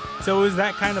 Yeah. So it was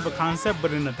that kind of a concept,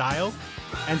 but in a dial.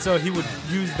 And so he would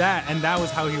use that, and that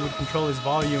was how he would control his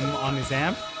volume on his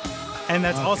amp. And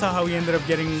that's also how he ended up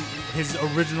getting his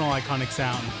original iconic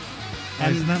sound.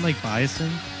 And isn't that like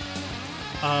biasing?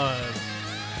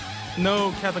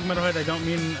 No, Catholic Metalhead, I don't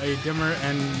mean a dimmer.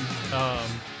 And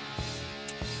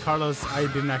Carlos, I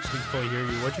didn't actually fully hear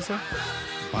you. What'd you say?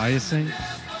 Biasing?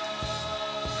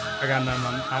 I got none.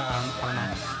 I don't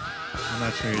know. I'm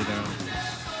not sure either.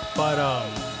 But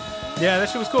yeah, that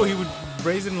shit was cool. He would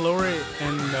raise it and lower it,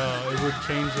 and it would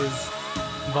change his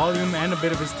volume and a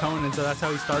bit of his tone. And so that's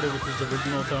how he started with his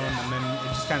original tone, and then it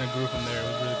just kind of grew from there. It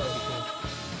was really fucking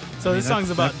cool. So this song's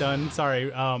about done.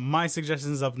 Sorry. My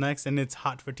suggestion's up next, and it's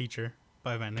 "Hot for Teacher"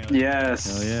 by Van Halen. Yes.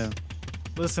 Hell yeah.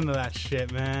 Listen to that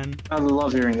shit, man. I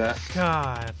love hearing that.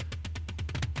 God.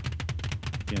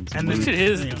 Getting some And We then- mood.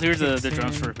 should you know, clear the kicks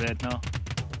drums in. for a bit. No,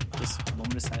 just a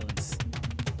moment of silence.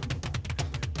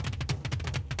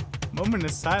 Moment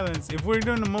of silence. If we're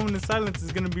doing a moment of silence,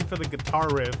 it's gonna be for the guitar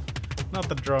riff, not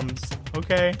the drums.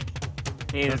 Okay.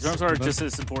 Hey, the That's- drums are that's- just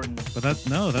as important. But that's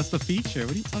the feature.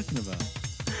 What are you talking about?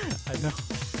 I know.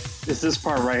 It's this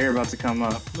part right here about to come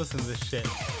up. Listen to this shit.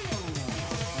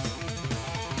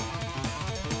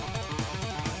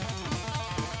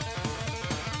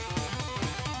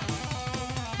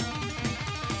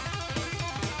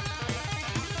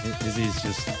 Izzy's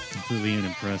just completely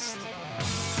unimpressed.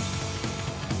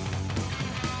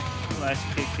 Flash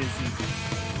kick Izzy.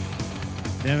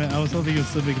 Damn it, I was hoping you would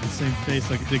still make the same face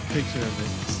so I could take a picture of it.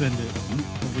 Send it. That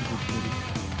would be pretty.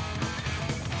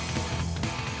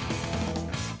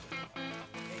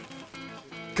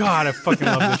 God, I fucking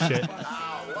love this shit.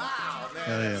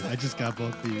 Hell yeah. I just got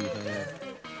both of you. Hell yeah.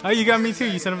 Oh, you got me too,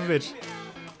 you son of a bitch.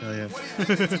 Hell yeah.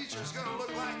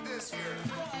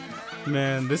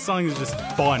 Man, this song is just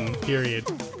fun, period.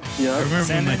 I Yeah. remember when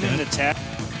Send my it in the dad... chat.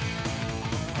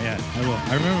 Yeah, I will.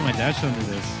 I remember my dad showed me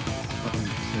this. Fucking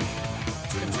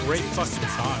sick. It's a great fucking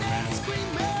song, man.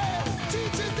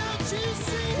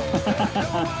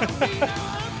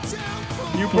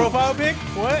 New profile pic?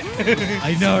 What?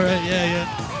 I know, right? Yeah,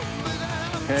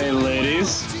 Hey,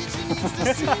 ladies.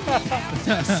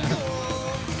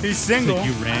 He's single. Like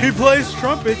you ran. He plays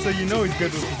trumpet, so you know he's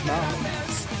good with his mouth.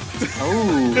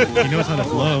 Oh. yeah. He knows how to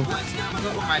blow. Look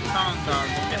at my tongue, dog.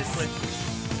 Get it quick.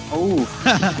 Oh.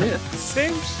 Shit.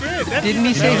 Same shit. That's Didn't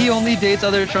he say No. he only dates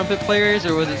other trumpet players,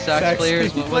 or was it sax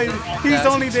players? He What was plays- it? He's Sax?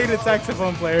 only dated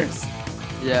saxophone players.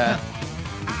 Yeah,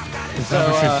 His So,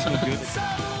 aperture's so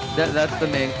good. that's the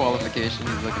main qualification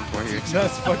he's looking for here.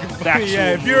 That's fucking funny. Factual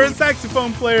Yeah, if you're a move.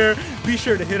 saxophone player, be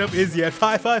sure to hit up Izzy at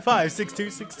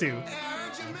 555-6262.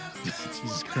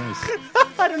 Jesus Christ.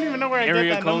 I don't even know where I Area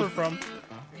get that code. number from.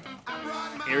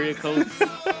 Area code.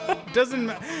 Doesn't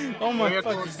ma- Oh my Area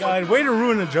fucking code god. Way to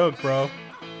ruin a joke, bro.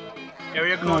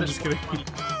 Area code No, I'm is just kidding.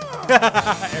 420.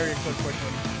 Area code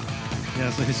 420. Yeah,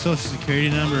 so his social security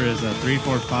number is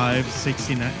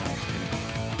 34569.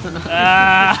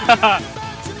 Ah.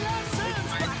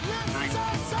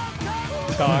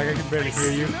 Dog, I can barely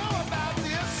hear you.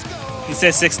 He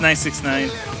said 6969.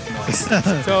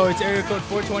 So it's area code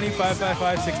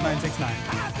 420-555-6969.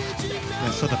 Yeah,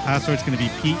 so the password's gonna be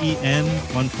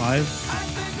PEN15.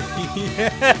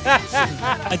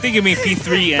 I think you mean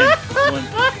P3 and 1.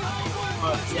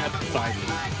 Yeah,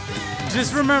 5.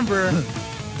 Just remember,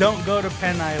 don't go to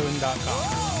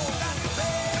penisland.com.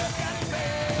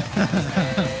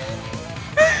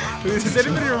 Does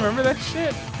anybody remember that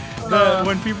shit?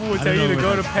 When people would I tell don't you to know go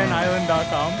where to that's from.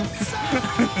 penisland.com.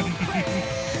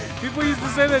 People used to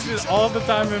say that shit all the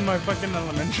time in my fucking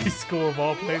elementary school of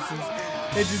all places.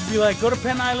 They'd just be like, go to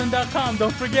penisland.com,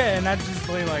 don't forget. And I'd just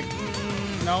be like,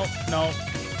 no,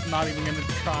 not even gonna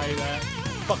try that.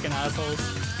 Fucking assholes.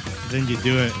 Then you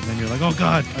do it, and then you're like, oh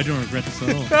god, I don't regret this at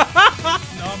all.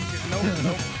 No,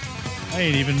 nope. I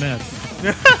ain't even mad.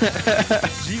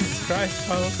 Jesus Christ,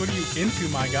 Carlos, what are you into,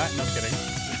 my guy? No kidding.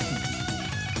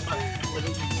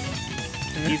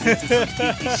 He's into some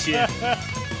kinky shit.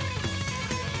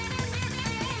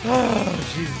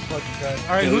 Oh, Jesus fucking Christ.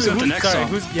 All right, Yeah, who's got the next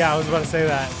sorry, song? yeah, I was about to say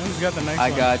that. Who's got the next I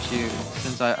one? got you.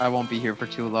 Since I won't be here for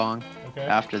too long Okay.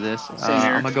 after this, Same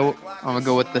here. I'm gonna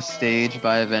go with The Stage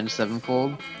by Avenged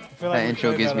Sevenfold. I feel like That we intro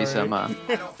played gives that me some.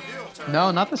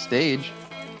 No, not The Stage.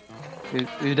 We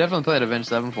definitely played Avenged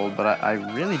Sevenfold, but I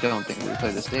really don't think we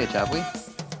played The Stage, have we?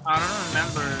 I don't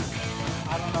remember.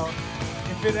 I don't know.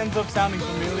 If it ends up sounding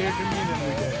familiar to me, then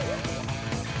we did.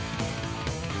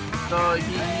 So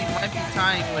he might be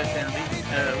tying with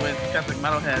Catholic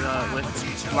Metalhead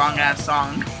with long ass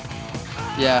song.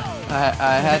 Yeah,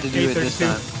 I had to do it this 8:32.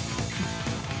 time.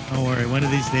 Don't worry, one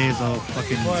of these days I'll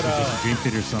fucking But, switch this Dream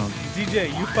Theater song.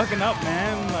 DJ, you fucking up,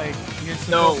 man. Like, you're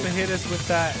No. supposed to hit us with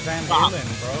that Van Stop.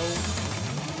 Halen,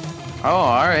 bro. Oh,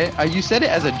 all right. You said it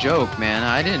as a joke, man.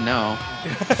 I didn't know.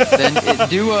 Then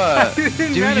do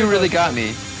None you of really us. got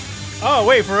me? Oh,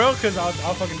 wait, for real? Because I'll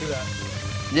fucking do that.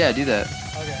 Yeah, do that.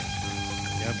 Okay.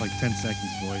 You have like 10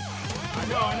 seconds, boy.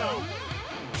 I know.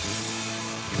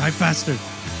 Type faster.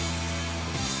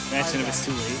 Imagine if it's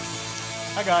too late.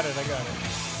 I got it.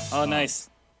 Oh, nice.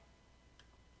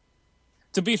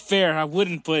 To be fair, I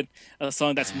wouldn't put a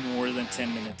song that's more than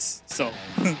 10 minutes. So,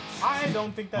 I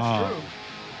don't think that's Oh. true.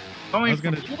 I was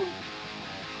gonna.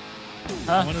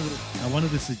 huh? I wanted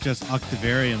to suggest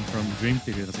Octavarium from Dream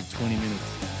Theater. That's like 20 minutes.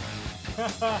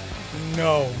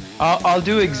 No. I'll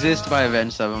do Exist by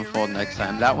Avenged Sevenfold next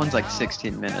time. That one's like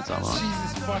 16 minutes almost.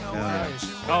 Jesus fucking Yeah. Christ.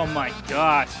 Oh my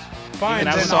gosh. Fine,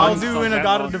 Even then that I'll song do sounds that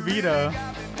Inagata long. Devita.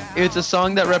 It's a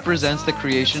song that represents the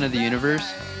creation of the universe.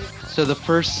 So the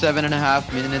first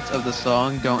 7.5 minutes of the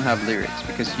song don't have lyrics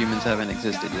because humans haven't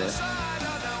existed yet.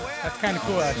 That's kind of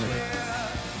cool, actually.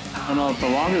 I don't know. The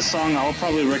longest song I would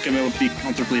probably recommend would be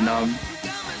Comfortably Numb.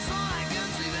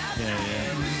 Yeah.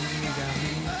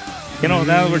 You know,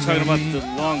 now we're talking about the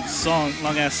long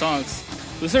ass songs.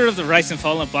 Who's heard of the Rise and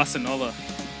Fall of Bossa Nova?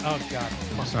 Oh, God.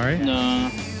 I'm sorry? No.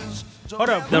 Hold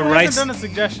up. The Who rice- hasn't done a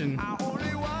suggestion?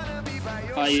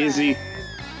 Easy.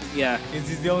 Yeah. Is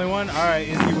he the only one? All right,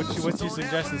 Izzy, what's your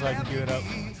suggestion so I can cue it up?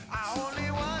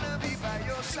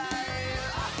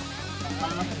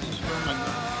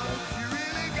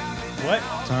 What?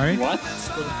 Sorry? What?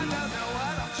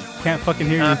 Can't fucking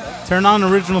hear you. Turn on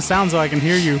original sound so I can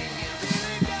hear you.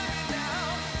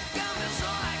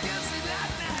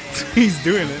 He's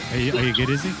doing it. Are you good,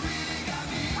 Izzy?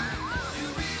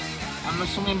 I'm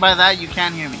assuming by that you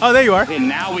can hear me. Oh, there you are. Okay,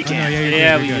 now we Oh, no, can. you're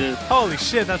Yeah, good, we you're do. Holy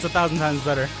shit, that's 1,000 times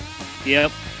better.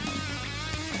 Yep.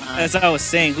 As I was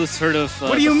saying, who's heard of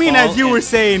What do you The mean, Fall as you and- were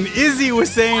saying? Izzy was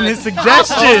saying his Oh,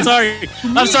 suggestion.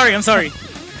 I'm sorry.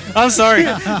 I'm sorry.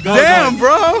 Damn,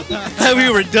 bro. We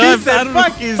were He done. I said, don't know.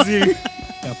 fuck Izzy.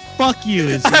 Yeah, fuck you,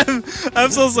 Izzy.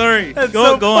 I'm so sorry. That's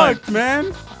Go so on. fucked,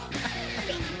 man.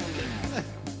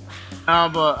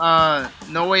 But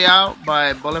No Way Out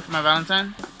by Bullet for My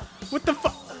Valentine. What the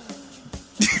fuck?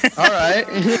 All right.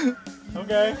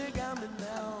 Okay.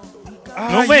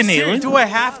 No way, you serious? Nayland. Do I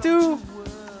have to?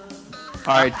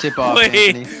 All right, tip off,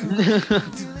 Wait. Anthony.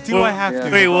 Do I have to?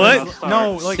 Wait, what?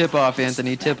 No, like Tip off,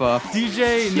 Anthony. Tip off.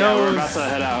 DJ Yeah, we're knows about to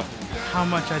head out. how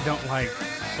much I don't like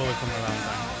Bullet for My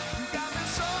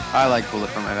Valentine. I like Bullet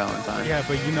for My Valentine. Yeah,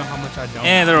 but you know how much I don't.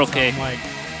 And they're So okay. I'm like,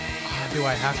 do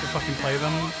I have to fucking play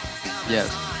them? Yes.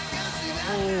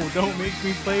 Oh, don't make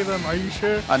me play them. Are you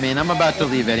sure? I mean, I'm about to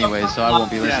leave anyway, so I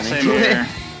won't be Yeah, listening. same here.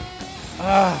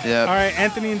 Ah. Yep. All right,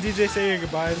 Anthony and DJ, say your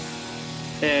goodbyes.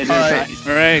 Hey, All right.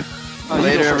 All right.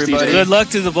 Later, everybody. Good luck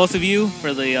to the both of you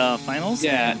for the finals.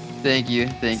 Yeah. Thank you.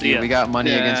 See ya. We got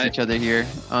money Yeah. against each other here.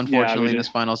 Unfortunately, do. this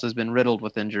finals has been riddled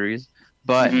with injuries,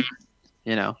 but Mhm.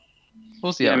 you know,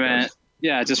 we'll see Yeah, how it man. goes.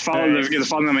 Yeah, just follow me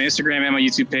on my Instagram and my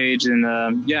YouTube page,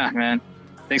 and yeah, man.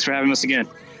 Thanks for having us again.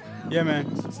 Yeah,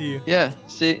 man. See you. Yeah,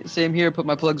 same here. Put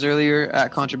my plugs earlier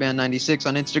at Contraband96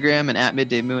 on Instagram and at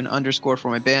 @middaymoon_ for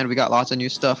my band. We got lots of new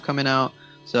stuff coming out.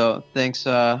 So thanks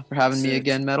for having me Sick.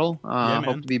 again, Metal. man.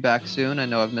 Hope to be back soon. I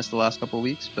know I've missed the last couple of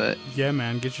weeks, but Yeah,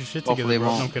 man. Get your shit Hopefully together, bro.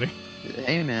 it No, I'm won't. kidding.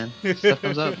 hey, man, stuff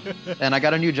comes up. And I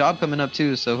got a new job coming up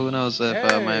too, so who knows if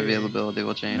my Hey. availability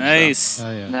will change. so, Nice.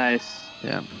 Oh yeah. Nice.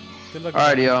 yeah. Good luck.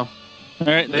 Alrighty, y'all. All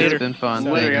right, It's later. been fun.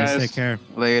 Later, Thank you. guys. Take care.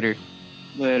 Later.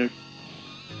 Later.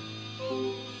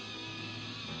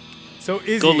 So,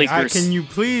 Izzy, Go Lakers. can you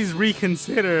please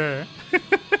reconsider?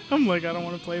 I'm like, I don't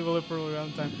want to play Bullet for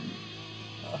Valentine.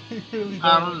 I really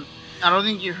don't. I don't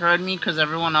think you heard me because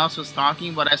everyone else was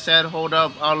talking, but I said, hold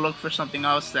up, I'll look for something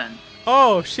else then.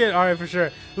 Oh shit! All right, for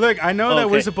sure. Look, I know that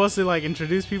we're Okay. supposed to like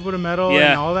introduce people to metal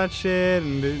Yeah. and all that shit,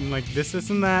 and like this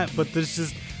and that, but there's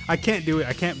just I can't do it.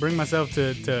 I can't bring myself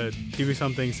to do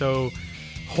something so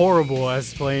horrible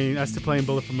as to playing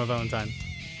Bullet for My Valentine.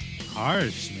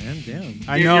 Harsh, man. Damn.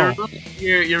 I know.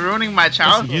 You're ruining my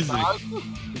childhood. music. dog.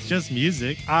 It's just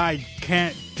music. I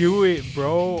can't do it,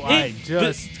 bro. I Hey,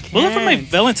 just can't. Bullet for My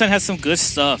Valentine has some good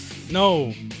stuff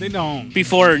No, they don't.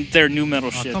 before their new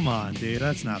metal Oh, shit. come on, dude.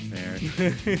 That's not fair.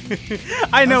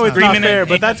 I know That's it's not not fair. fair,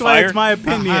 but Ain't that's that why fire? it's my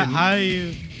opinion. How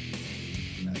you?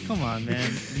 Come on, man.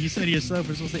 You said yourself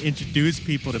we're supposed to introduce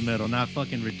people to metal, not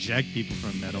fucking reject people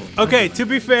from metal. Okay, to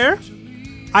be fair,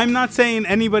 I'm not saying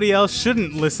anybody else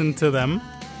shouldn't listen to them.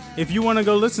 If you want to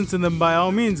go listen to them, by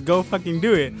all means, go fucking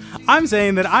do it. I'm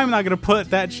saying that I'm not going to put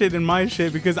that shit in my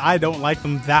shit because I don't like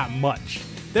them that much.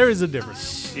 There is a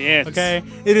difference. Shit. Okay?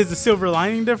 It is a silver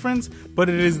lining difference, but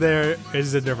it is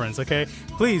a difference, okay?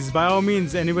 Please, by all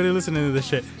means, anybody listening to this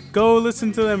shit, go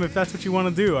listen to them if that's what you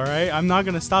want to do, alright? I'm not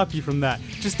going to stop you from that.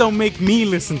 Just don't make me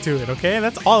listen to it, okay?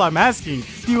 That's all I'm asking.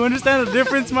 Do you understand the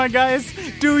difference, my guys?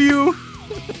 Do you?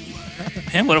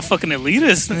 Man, what a fucking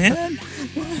elitist, man.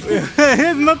 It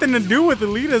has nothing to do with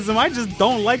elitism. I just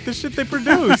don't like the shit they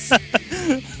produce.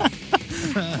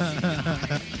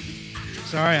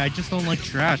 Sorry, I just don't like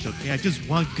trash, okay? I just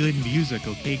want good music,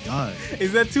 okay? God.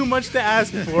 Is that too much to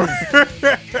ask for?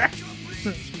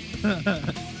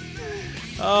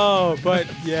 Oh, but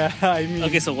yeah, I mean,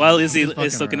 Okay, so while Izzy Fucking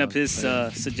is looking up around. his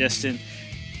suggestion,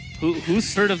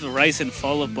 who's heard of the rise and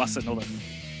fall of bossa nova?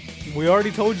 we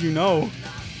already told you no.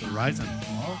 The rise and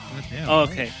fall? God damn. Oh,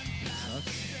 okay.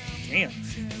 Damn.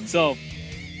 So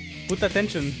Put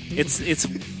attention. it's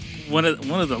one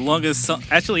of the longest.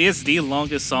 Actually, it's the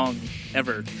longest song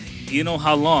ever. Do you know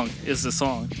how long is the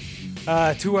song?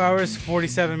 2 hours,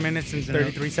 47 minutes, and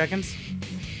 33 seconds.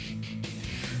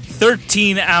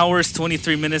 13 hours,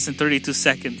 23 minutes, and 32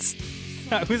 seconds.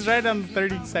 Who's right on the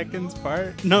 30 seconds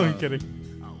part? No, I'm kidding.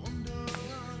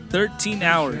 13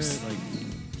 hours. Like,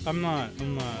 I'm not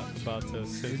about to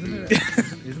sit isn't through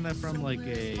it? Isn't that from like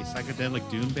a psychedelic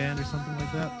doom band or something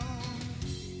like that?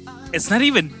 It's not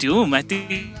even doom. I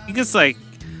think it's like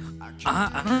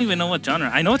I don't even know what genre.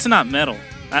 I know it's not metal.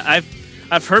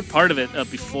 I've heard part of it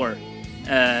before,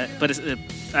 but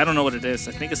I don't know what it is.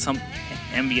 I think it's some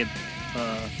ambient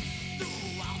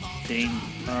thing.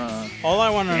 All I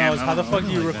want to Damn, know is I how the don't fuck know.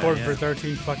 do you Something like record that, for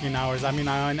 13 fucking hours? I mean,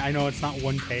 I know it's not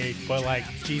one take, but like,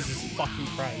 Jesus fucking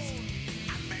Christ.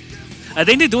 I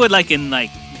think they do it like in like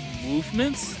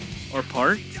movements or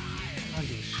parts. I don't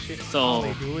give a shit So, how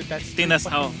they do it. That's think that's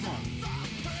how-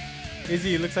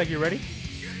 Izzy, it looks like you're ready.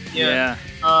 Yeah.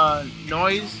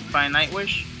 Noise by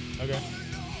Nightwish. Okay.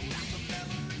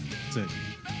 That's it.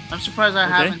 I'm surprised I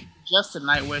Okay. haven't suggested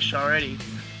Nightwish already.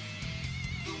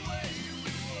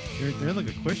 They're like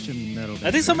a Christian metal band.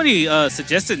 I think somebody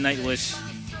suggested Nightwish,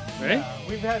 right?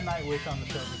 We've had Nightwish on the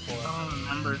show before. I don't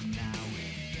remember.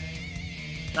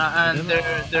 And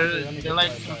they're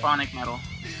like symphonic metal.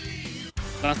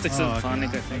 Gnostic Oh, okay. Symphonic,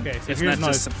 I think. Okay, so It's here's not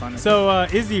noise. just Symphonic. So,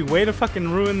 Izzy, way to fucking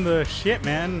ruin the shit,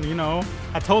 man. You know,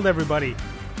 I told everybody,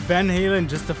 Van Halen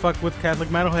just to fuck with Catholic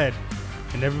Metalhead,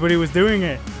 and everybody was doing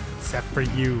it except for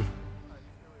you.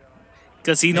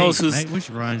 Because he knows who's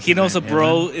Nightwish rhymes he with knows a Van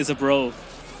bro is a bro.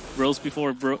 Bros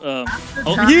before bro.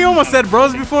 Oh, He almost said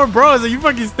bros before bros. Are you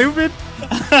fucking stupid?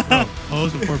 Halen. Bro,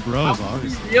 pose before bros,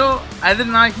 obviously. Yo, I did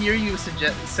not hear you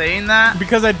saying that.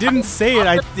 Because I didn't say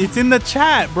it. It's in the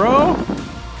chat, bro.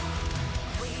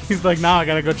 He's like, nah, I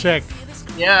gotta go check.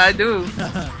 Yeah, I do.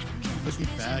 Looking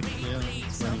back, yeah,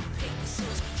 it's funny.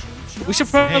 we should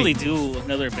probably do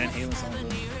another Van Halen song.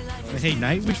 Though. Hey,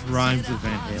 Nightwish rhymes with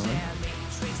Van Halen.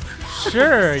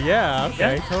 Sure, yeah,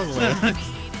 okay, Yeah. totally.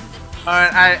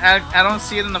 Alright, I don't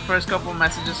see it in the first couple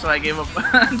messages, so I gave up.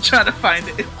 I'm trying to find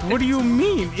it. What do you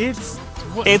mean? It's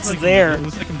It's Like, there. It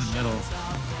was like in the middle.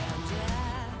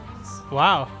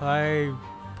 wow. I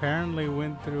apparently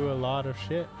went through a lot of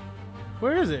shit.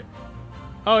 Where is it?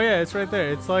 Oh yeah, it's right there.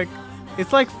 It's like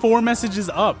 4 messages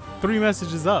up, 3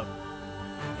 messages up.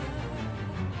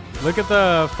 Look at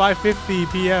the 5:50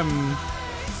 p.m.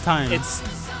 time. It's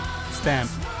stamp.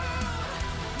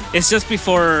 just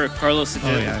before Carlos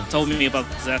yeah. told me about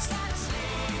Zest.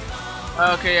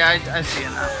 Okay, I see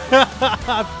it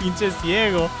now. Pinche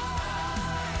ciego.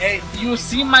 Hey, you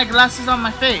see my glasses on my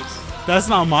face? That's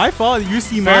not my fault. You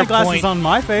see my Fair glasses point. on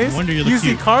my face. No wonder you look You see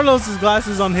cute. Carlos's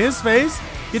glasses on his face.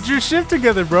 Get your shit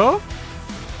together, bro.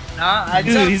 Nah, I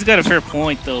Dude, just he's got a fair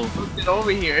point though. moved it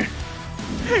over here.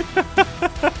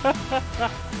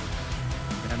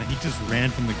 And he just ran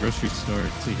from the grocery store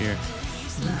to here.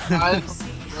 I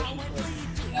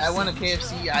went to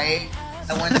KFC. I ate.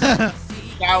 I went to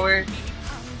shower,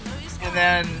 and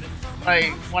then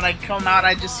like when I come out,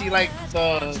 I just see like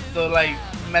the like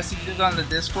messages on the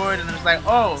Discord, and it's like,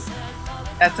 oh,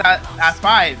 that's at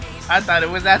 5. I thought it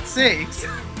was at 6.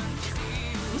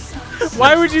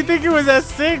 Why would you think it was at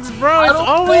 6, bro? It's don't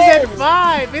always care. at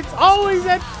 5. It's always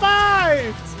at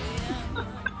 5.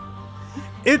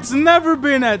 It's never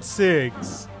been at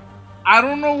 6. I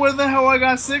don't know where the hell I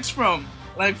got 6 from.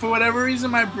 Like for whatever reason,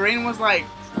 my brain was like,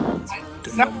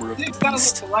 number of 6 the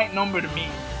sounds like the right number to me.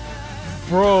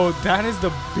 Bro, that is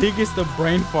the biggest of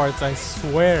brain farts, I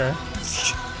swear.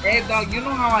 Hey dog, you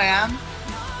know how I am.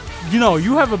 You know,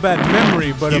 you have a bad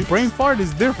memory, but a brain fart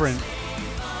is different.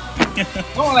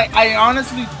 No, like I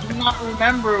honestly do not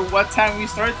remember what time we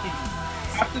start these.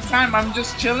 Half the time I'm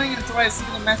just chilling until I see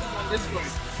the message on Discord.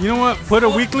 You know what? Put a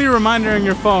weekly reminder on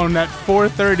your phone at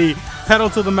 4:30. Pedal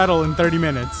to the metal in 30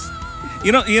 minutes.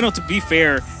 You know. To be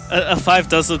fair, a 5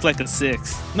 does look like a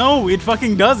 6. No, it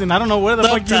fucking doesn't. I don't know where the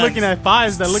fuck you're Sometimes. looking at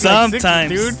 5s that look like 6s,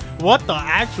 Sometimes. dude. What the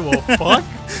actual fuck?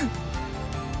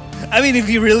 I mean, if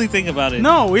you really think about it.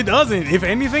 No, it doesn't. If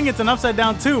anything, it's an upside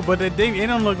down 2, but it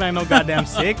don't look like no goddamn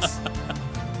 6.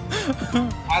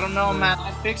 I don't know, man.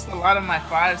 I fixed a lot of my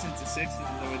 5s into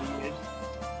 6s over the years.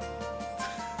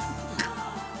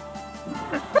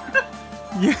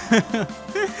 Yeah.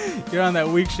 You're on that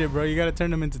weak shit, bro. You gotta turn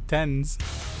them into 10s.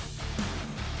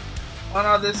 Oh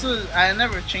no, this was. I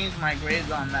never changed my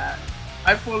grades on that.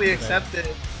 I fully accepted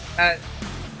that.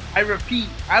 I repeat,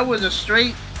 I was a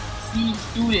straight C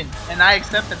student, and I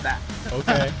accepted that.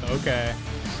 Okay, okay.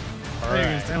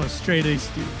 Alright. That was straight A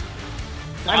student.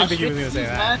 I didn't think he was gonna say Straight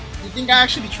Cs, that. man. You think I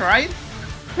actually tried?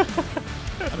 I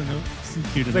don't know. Seemed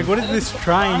cute It's like, what is this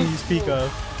trying you speak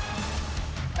of?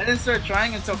 I didn't start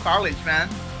trying until college, man.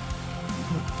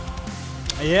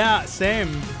 Yeah,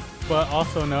 same, but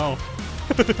also no.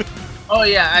 Oh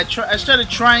yeah, I started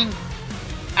trying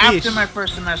after Ish. my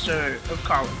first semester of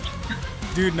college.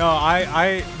 Dude, no,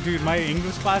 dude, my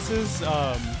English classes,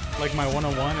 like my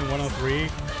 101 and 103,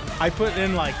 I put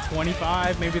in like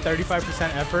 25, maybe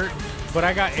 35% effort, but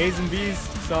I got A's and B's,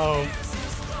 so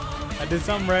I did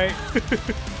something right.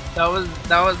 That was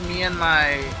me in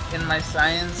my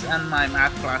science and my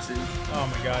math classes. Oh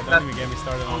my god, don't even get me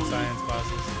started on science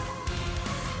classes.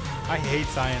 I hate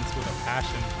science with a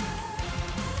passion.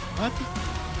 What?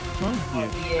 What's wrong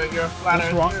with you? You're a flat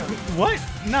What's wrong? earther. What?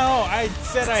 No, I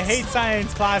said I hate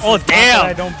science classes. Oh, not that damn.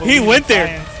 I don't He believe in went there.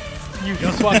 science. You You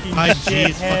also fucking think 5G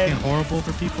is shithead. fucking horrible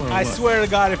for people, or I what? swear to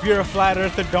God, if you're a flat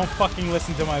earther, don't fucking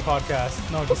listen to my podcast.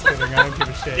 No, just kidding. I don't give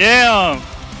a shit. Damn.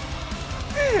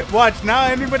 Watch, now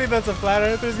anybody that's a flat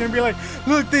earther is gonna be like,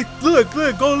 look,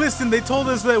 go listen. They told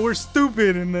us that we're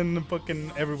stupid, and then the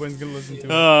fucking everyone's gonna listen to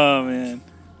it. Oh man.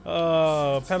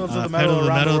 Pedal to the Pedal metal to the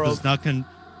around metal the world. does not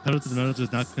Pedal to the metal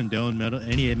does not condone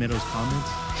any Metal's comments.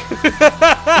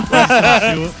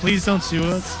 Please don't sue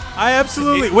us. I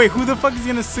absolutely wait. Who the fuck is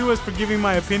gonna sue us for giving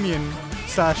my opinion /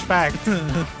 fact?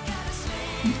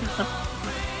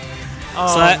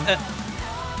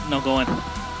 No, go on.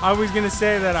 I was gonna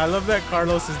say that I love that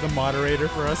Carlos is the moderator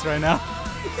for us right now.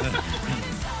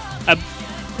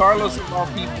 Carlos of all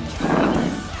people.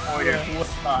 Oh yeah, who would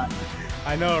have thought?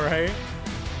 I know, right?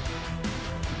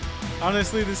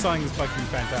 Honestly, this song is fucking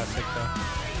fantastic, though.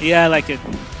 Yeah, I like it.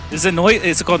 Is it noise?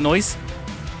 Is it called noise?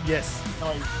 Yes,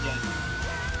 Oh,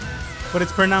 yeah. but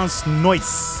it's pronounced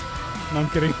noise. No, I'm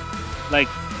kidding. Like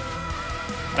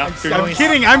Dr. I'm Noise?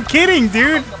 kidding. I'm kidding,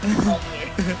 dude.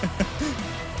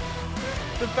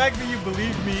 The fact that you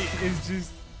believe me is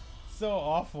just so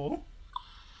awful.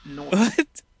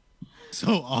 What?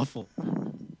 So awful.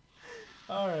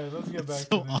 All right, let's get back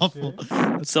So to this awful. shit.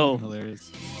 That's So- fucking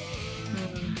hilarious.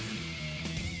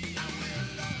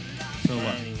 So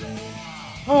what? Anyway.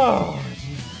 Oh,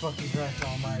 Jesus fucking Christ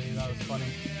almighty, that was funny.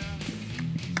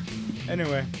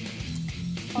 Anyway.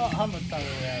 How much time do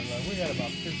we have left? We got about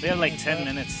 15 We have like minutes 10 left.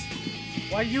 minutes.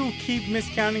 Why you keep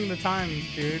miscounting the time,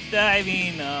 dude? I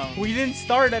mean, We didn't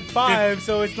start at 5,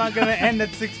 so it's not gonna end at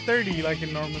 6:30 like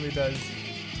it normally does.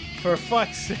 For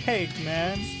fuck's sake,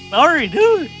 man. sorry,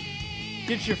 dude.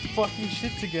 Get your fucking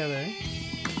shit together.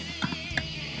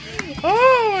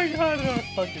 Oh my god, oh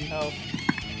fucking hell.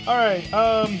 Alright,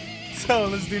 so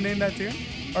let's do Name That Tune.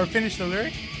 Or finish the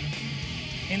lyric.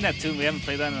 In that tune, we haven't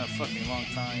played that in a fucking long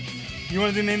time. You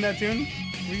wanna do Name That Tune?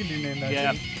 We can do Name That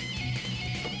Yeah, Tune.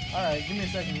 Alright, give me a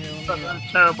second here. Let me- I'm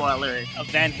terrible at lyrics. a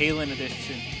Van Halen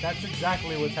edition. That's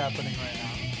exactly what's happening right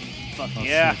now. Fuck Oh,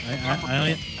 yeah.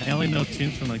 sick. I only know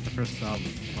tunes from like the first album.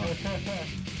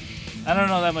 Fuck. I don't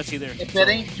know that much either. If it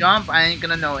ain't Jump, I ain't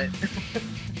gonna know it.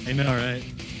 I know, right?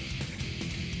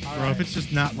 Bro, Alright. if it's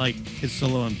just not like his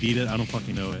solo and Beat It, I don't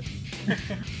fucking know it.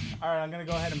 Alright, I'm gonna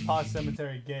go ahead and pause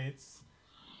Cemetery Gates.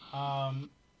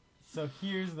 So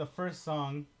here's the first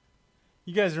song.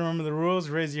 You guys remember the rules?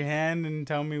 Raise your hand and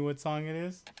tell me what song it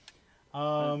is. So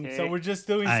Okay. we're just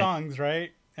doing songs,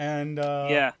 right? And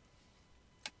Yeah.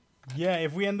 yeah,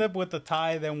 if we end up with a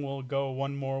tie, then we'll go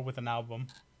one more with an album.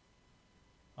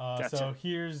 So Gotcha.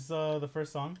 here's the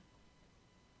first song.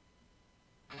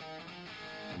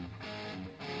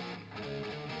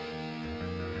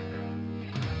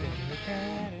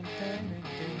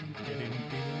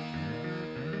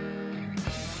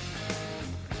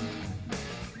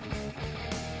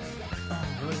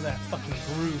 Look at that fucking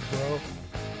groove, bro.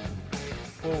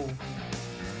 Whoa.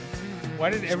 Why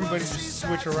did everybody just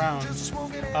switch around?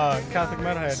 Catholic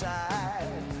Metalhead.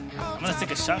 I'm gonna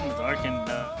take a shot in the dark and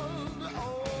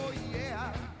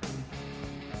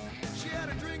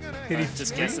Did he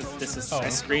just guess if this is Oh.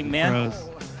 Ice Cream Man. Bros.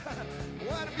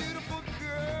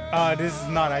 This is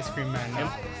not Ice Cream Man.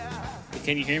 No.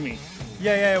 Can you hear me?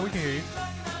 Yeah, we can hear you.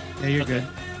 Yeah, you're Okay. good.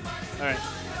 All right.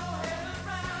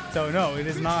 So no, it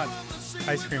is not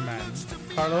Ice Cream Man.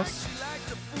 Carlos?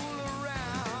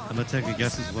 I'm gonna take a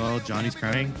guess as well. Johnny's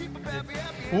crying.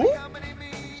 Who?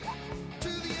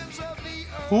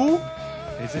 Who?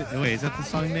 Is it? Wait, is that the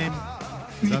song name?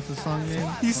 Is that the song name?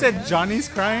 You said Johnny's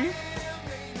crying?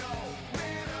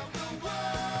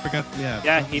 I forgot. Yeah.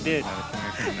 Yeah, he did. I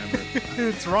can't remember.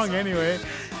 It's wrong anyway.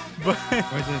 But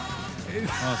Or is it?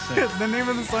 Oh, sick. the name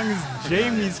of the song is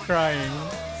Jamie's Crying.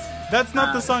 That's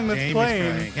not the song that's Jamie's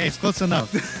playing. crying. Hey, it's close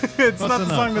enough. It's Close not the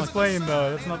enough. song that's Fuck. playing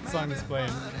though. That's not the song that's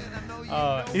playing.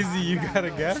 Izzy, you got a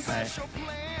guess?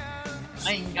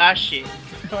 I ain't got shit.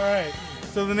 All right.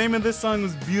 So the name of this song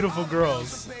was "Beautiful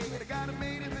Girls."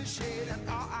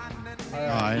 Oh,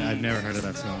 I've never heard of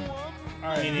that song. All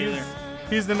right. Me neither.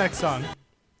 Here's the next song.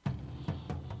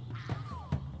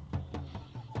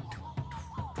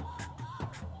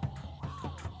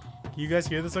 Can you guys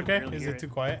hear this? Okay? Really Is hear it it. too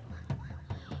quiet?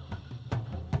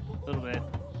 A little bit.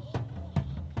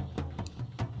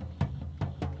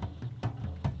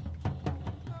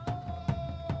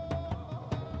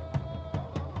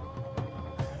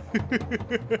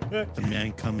 The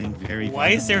man coming very. Why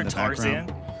is there violently in the Tarzan?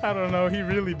 background. I don't know. He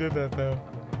really did that though.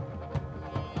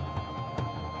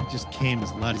 He just came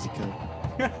as loud as he could.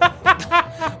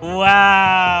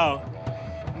 Wow.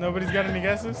 Nobody's got any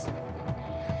guesses?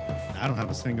 I don't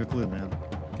have a single clue, man.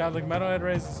 Catholic Metalhead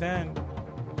raised his hand.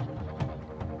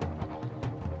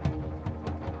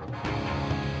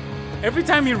 Every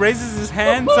time he raises his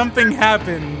hand, something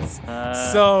happens.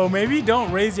 So maybe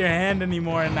don't raise your hand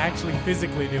anymore and actually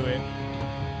physically do it.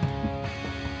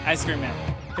 Ice Cream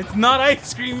Man. It's not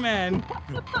Ice Cream Man.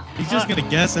 He's just gonna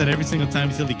guess it every single time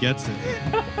until he gets it.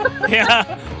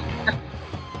 Yeah.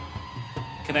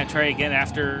 Can I try again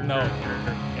after No.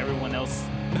 everyone else?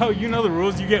 No, you know the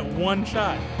rules. You get one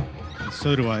shot. And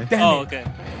so do I. Damn Oh, it. okay.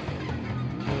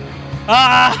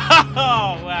 Ah!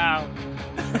 Oh, wow.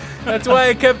 That's why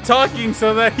I kept talking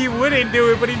so that he wouldn't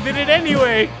do it, but he did it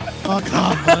anyway. Fuck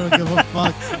off! I don't give a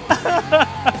fuck.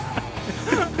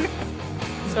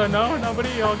 So no, nobody,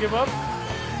 y'all give up.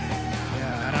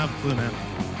 Yeah, I don't have a clue, man.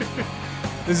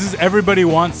 This is Everybody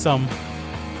Wants Some.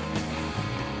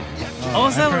 Oh,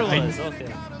 is that I've what it heard- was?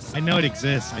 Okay. I know it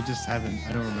exists. I just haven't.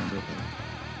 I don't remember it.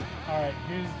 All right,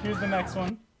 here's the next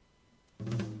one.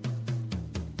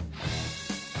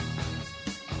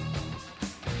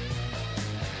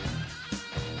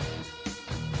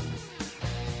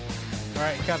 All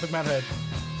right, Catholic Metalhead.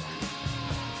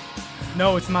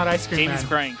 No, it's not Ice Cream Jamie's Man.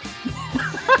 crying.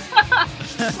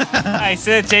 I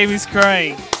said Jamie's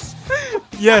crying.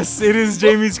 Yes, it is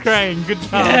Jamie's Crying. Good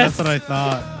job. Yes. That's what I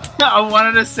thought. I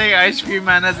wanted to say Ice Cream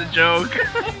Man as a joke.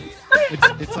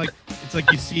 It's like It's like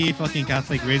you see fucking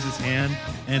Catholic raise his hand,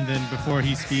 and then before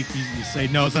he speaks, you say,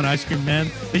 "No, it's not Ice Cream Man."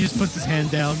 He just puts his hand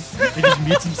down. He just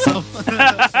mutes himself. All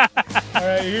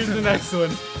right, here's the next one.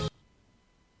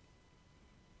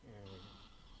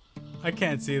 I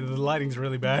can't see. The lighting's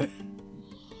really bad.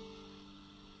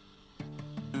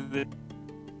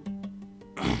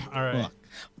 All right. Fuck.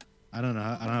 I don't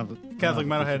know. I don't have Catholic I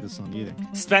don't have Metalhead. this song either.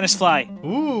 Spanish Fly.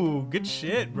 Ooh, good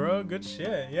shit, bro. Good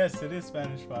shit. Yes, it is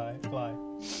Spanish Fly.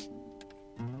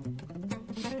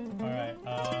 All right.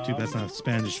 Dude, that's not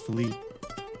Spanish Fleet.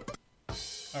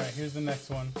 All right, here's the next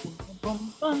one.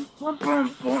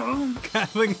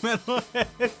 Catholic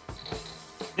Metalhead.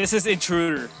 This is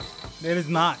Intruder. It is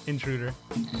not Intruder.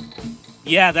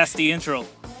 Yeah, that's the intro.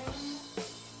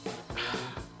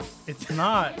 It's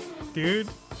not, dude.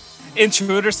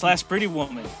 Intruder / Pretty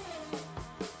Woman.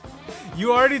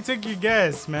 You already took your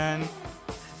guess, man.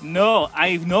 No,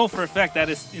 I know for a fact that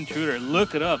is Intruder.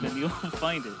 Look it up and you'll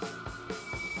find it.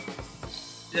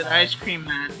 The Ice Cream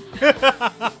Man.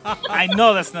 I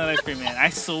know that's not Ice Cream Man. I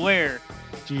swear.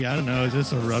 Gee, I don't know. Is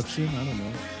this Eruption? I don't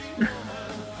know.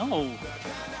 Oh,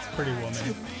 It's Pretty Woman.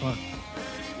 Fuck.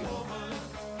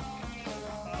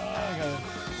 I gotta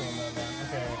scroll that down.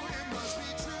 Okay.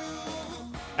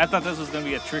 I thought this was gonna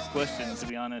be a trick question, to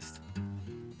be honest.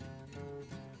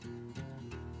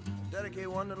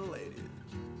 Dedicate one to the ladies.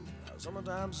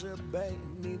 Sometimes the babe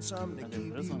needs something to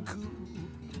keep you cool.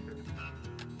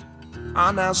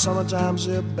 Ah, now sometimes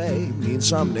the babe needs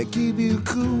something to keep you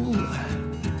cool.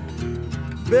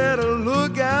 Better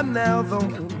look out now, though.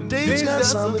 Dave's got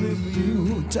something for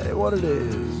you. Tell you what it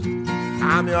is.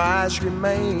 I'm your ice cream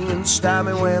man. Stop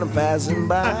me when I'm passing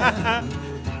by.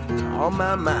 Oh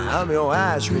my, I'm your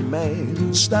ice cream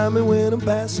man. Stop me when I'm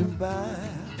passing by.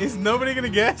 Is nobody gonna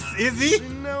guess? Is he?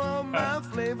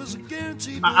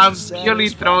 I'm purely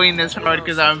throwing this hard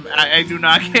because I do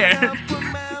not care.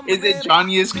 Is it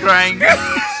Johnny is crying?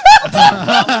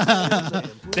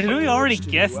 Did we already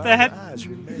guess that?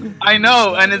 I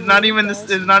know, and it's not even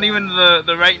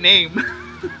the right name.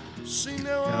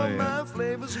 Hell yeah.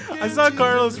 I saw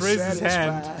Carlos raise his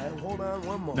hand.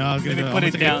 No, I'm gonna put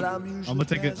it down. I'm gonna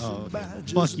take it. Oh, okay.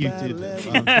 Fuck you, dude.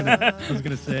 I was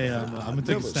gonna say I'm gonna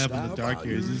take a stab in the dark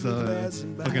here. Is this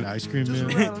fucking Ice Cream Man?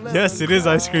 Yes, it is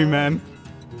Ice Cream Man.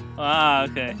 Ah,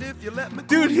 okay.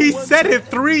 Dude, he said it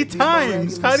 3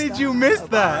 times. How did you miss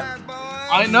that?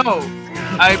 I know.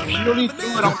 I purely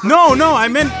threw it on. No, I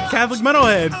meant Catholic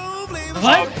Metalhead.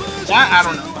 What? That I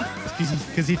don't know.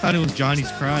 Because he thought it was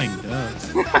Johnny's crying. Duh.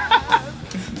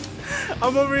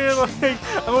 I'm over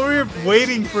here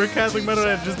waiting for Catholic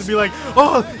Metalhead just to be like,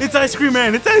 oh, it's Ice Cream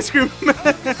Man, it's Ice Cream Man.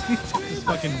 It's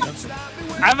fucking.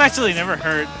 I've actually never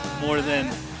heard more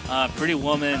than Pretty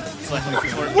Woman.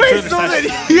 Wait, so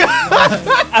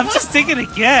that I'm just taking a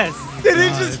guess. did it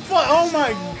just? Oh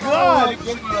my god!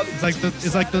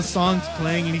 It's like the song's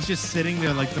playing and he's just sitting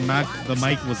there like the Mike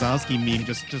Wazowski meme,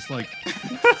 just like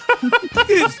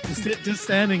just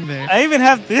standing there. I even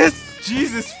have this.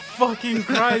 Jesus fucking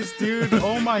Christ, dude!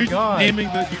 Oh my god! Naming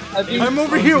the. I'm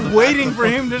over here waiting for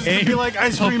him just to be like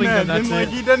Ice Cream Hoping Man, that and that's like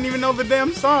it. he doesn't even know the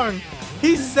damn song.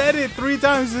 He said it 3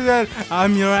 times. He said,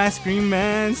 "I'm your ice cream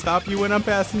man. Stop you when I'm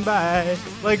passing by."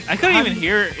 Like I couldn't even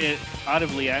hear it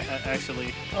audibly,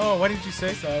 actually. Oh, why didn't you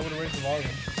say so? I would have raised the volume.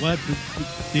 What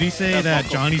did he say that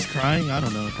Johnny's crying? I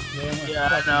don't know. Yeah,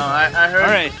 I know. I heard.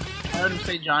 All right. I heard him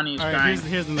say Johnny is All right, crying.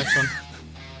 here's the next one.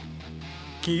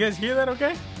 Can you guys hear that?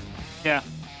 Okay. Yeah.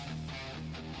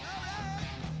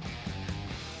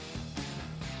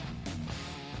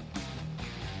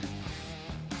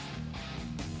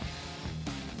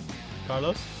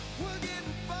 Carlos.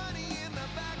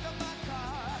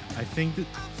 I think that,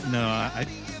 no. I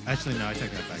actually no. I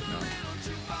take that back.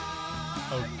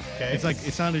 No. Okay. It's like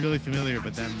it sounded really familiar,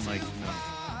 but then like no.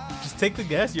 just take the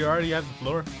guess. You already have the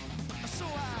floor.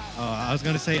 I was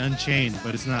gonna say Unchained,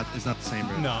 but it's not. It's not the same.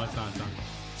 Bro. No, it's not.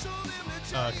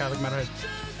 It's not. Catholic Metalhead.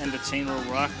 And the Chain Will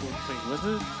Rock. Wait, was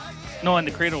it? No, and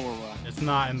the Cradle Will Rock. It's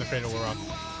not in the Cradle Will Rock.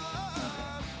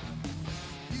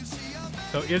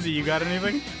 So Izzy, you got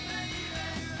anything?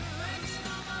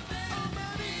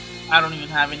 I don't even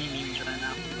have any memes right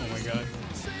now. Oh my god.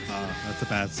 That's a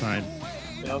bad sign.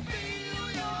 Yep.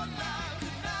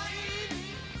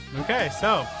 Okay,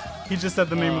 so he just said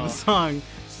the name of the song.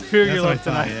 Fear Your Love That's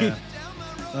what I Tonight.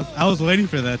 thought, yeah. I was waiting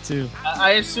for that too.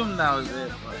 I assumed that was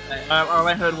it. But all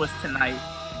I heard was tonight.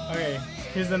 Okay,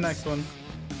 here's the next one.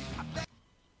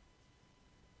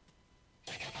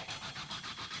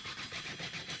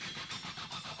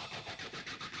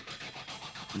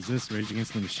 Is this Rage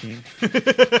Against the Machine?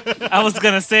 I was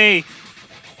gonna say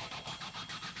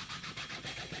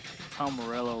Tom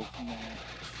Morello. Man.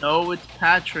 No, it's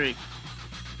Patrick.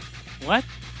 What?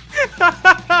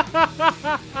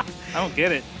 I don't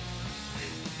get it.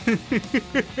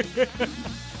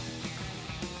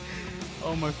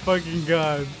 Oh my fucking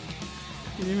god.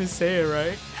 You didn't even say it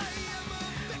right.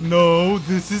 No,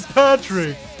 this is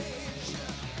Patrick.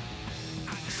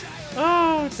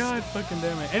 Oh god fucking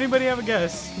damn it. Anybody have a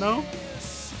guess? No?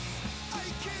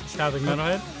 Catholic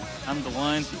Metalhead? I'm the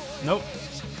one. Nope.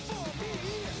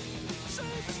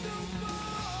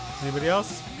 Anybody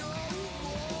else?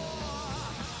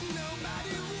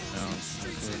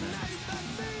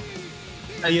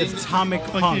 I The think Atomic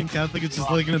Fucking Punk. Catholic is just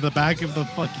looking at the back of the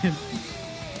fucking.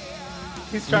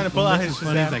 He's trying to pull out his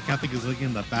funny is Shazam. that Catholic is looking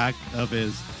in the back of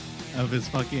his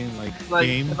fucking like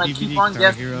game if I DVD keep on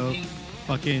Guitar guessing, Hero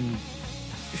fucking.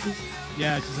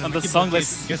 Yeah, it's just On I'm the song guessing,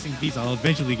 list. guessing beats. I'll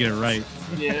eventually get it right.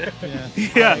 yeah. Yeah.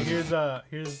 Yeah. Alright,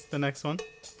 here's the next one.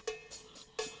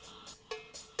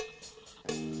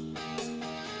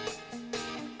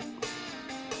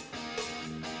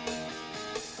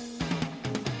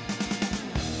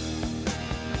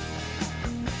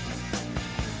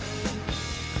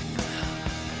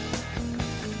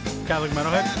 Catholic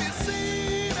Metalhead?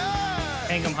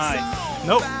 Hang 'em high.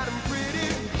 Nope.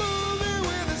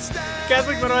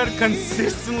 Catholic Metalhead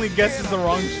consistently guesses the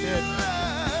wrong shit.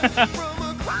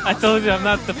 I told you I'm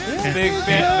not the big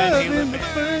Van Halen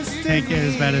fan. Can't get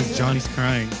as bad as Johnny's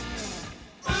crying.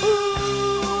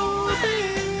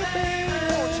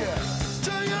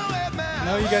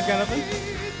 No, you guys got nothing?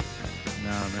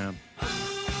 No, man.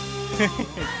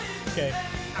 Okay.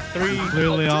 3,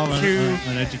 Clearly all 2,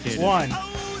 uneducated. 1.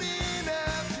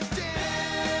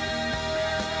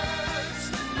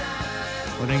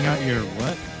 Putting out your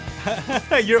what?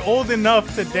 You're old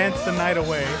enough to dance the night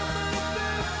away.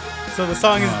 So the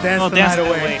song is Dance Oh, the dance Night that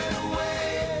Away. way.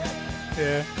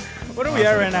 Yeah. What are we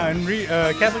at right now?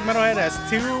 Catholic Metalhead has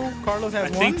 2, Carlos I has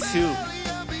 1. think 2.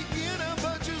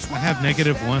 I have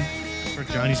 -1 for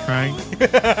Johnny's crying.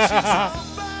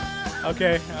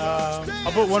 Okay,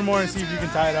 I'll put one more and see if you can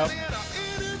tie it up.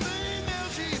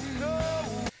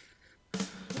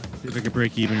 See if I can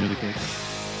break even really quick.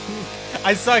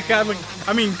 I saw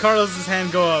Carlos's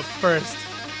hand go up first.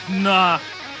 Nah.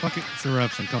 Fuck it, it's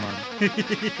eruption. Come on.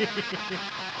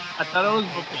 I thought it was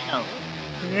Volcano.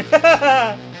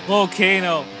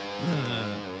 Volcano.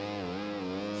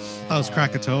 That was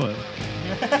Krakatoa.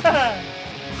 Alright,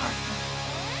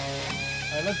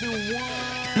 let's do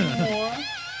one more.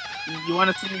 You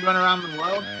want to see me run around the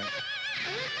world?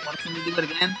 Want to see me do it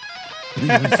again?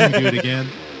 Let's see me do it again.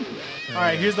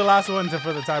 Alright, here's the last one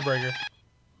for the tiebreaker.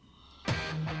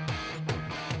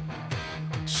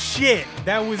 Shit,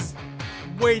 that was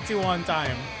way too on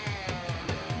time.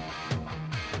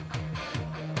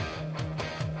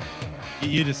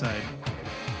 You decide.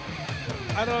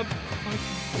 I don't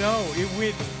know. You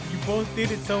both did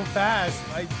it so fast.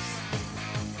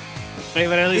 Wait,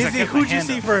 but at least I Izzy, kept my who'd you hand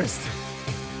see up. first?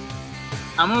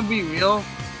 I'm gonna be real.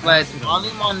 Like the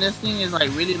volume on this thing is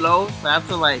like really low, so I have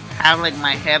to like have like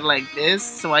my head like this,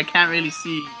 so I can't really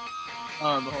see the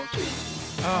whole thing.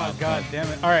 Oh god damn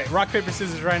it! All right, rock paper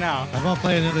scissors right now. I'm gonna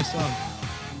play another song.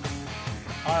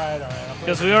 All right.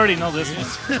 Because we already know this one.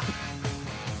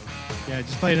 Yeah,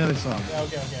 just play another song. Yeah,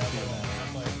 okay. I'll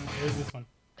play that. Here's this one.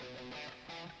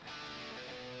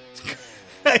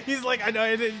 He's like, I know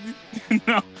I didn't.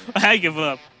 No, I give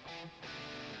up.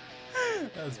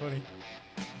 That was funny.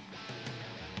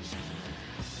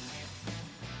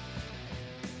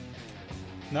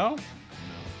 No?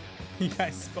 You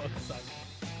guys both suck.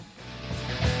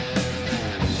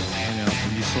 I know,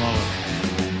 when you swallow.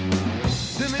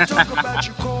 Let me talk about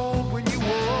your cold when you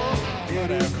were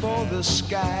headed for the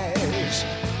skies.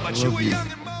 But you love were you. young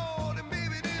and bold, and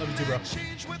baby, Love you too, bro.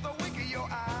 changed with a wink of your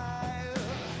eye.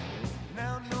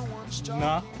 Now no one's talking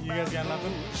Nah, you guys got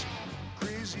nothing?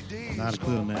 crazy days. Not a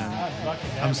clue, man. God fucking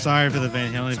damn I'm it. sorry for the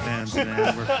Van Halen fans,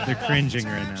 man. They're cringing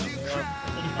right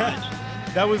now.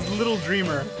 That was Little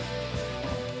Dreamer.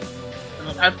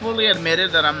 I fully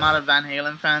admitted that I'm not a Van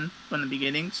Halen fan from the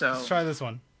beginning, so Let's try this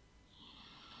one.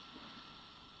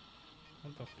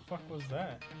 What the fuck was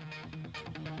that?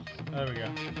 There we go.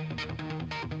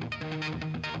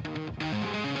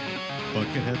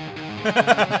 Buckethead.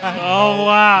 Oh,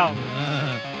 wow.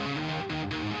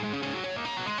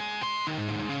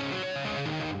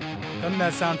 Doesn't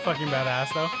that sound fucking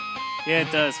badass though? Yeah,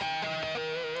 it does.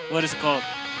 What is it called?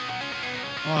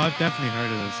 Oh, I've definitely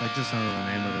heard of this. I just don't know the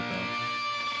name of it though.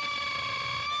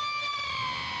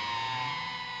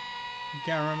 You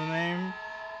can't remember the name?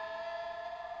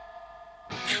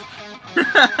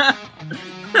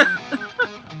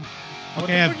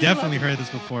 Okay, I've definitely heard this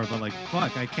before, but like,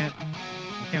 fuck, I can't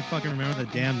can't fucking remember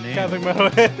the damn name. Catholic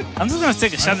Metalhead. I'm just gonna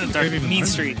take a shot at think Dark they've even Mean heard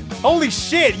of Street. Holy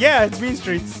shit! Yeah, it's Mean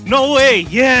Streets. No way!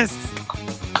 Yes.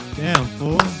 Damn,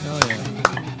 fool. Hell yeah.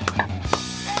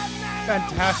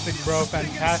 Fantastic, bro.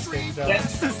 Fantastic.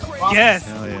 Yes.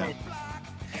 Hell yeah.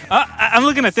 I'm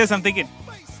looking at this. I'm thinking,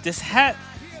 this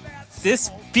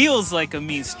feels like a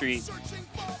Mean Street.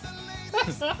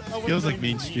 Feels like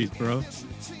Mean Street, bro.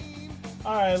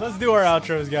 All right, let's do our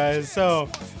outros, guys. So,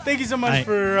 thank you so much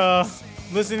for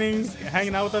listening,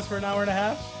 hanging out with us for an hour and a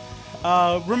half.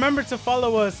 Remember to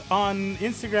follow us on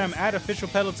Instagram at Official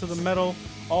Pedal to the Metal,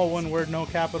 all one word, no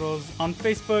capitals. On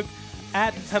Facebook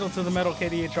at Pedal to the Metal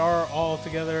KDHR, all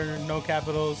together, no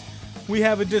capitals. We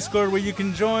have a Discord where you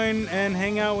can join and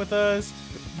hang out with us.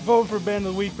 Vote for Band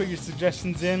of the Week. Put your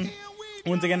suggestions in.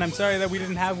 Once again, I'm sorry that we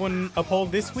didn't have one a poll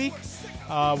this week.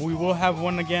 We will have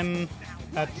one again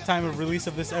at the time of release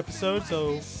of this episode,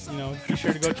 so be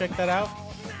sure to go check that out.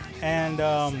 And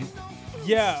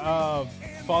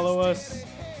follow us.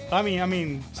 I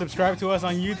mean, subscribe to us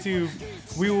on YouTube.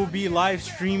 We will be live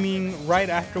streaming right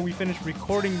after we finish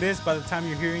recording this. By the time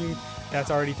you're hearing,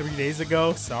 that's already 3 days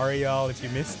ago. Sorry, y'all, if you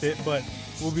missed it, but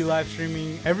we'll be live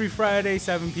streaming every Friday,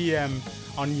 7 p.m.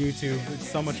 on YouTube. It's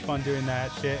so much fun doing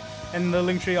that shit. And the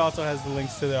link tree also has the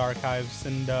links to the archives.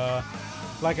 And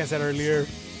like I said earlier,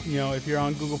 if you're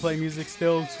on Google Play Music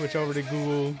still, switch over to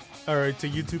Google or to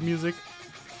YouTube Music.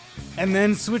 And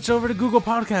then switch over to Google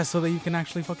Podcasts so that you can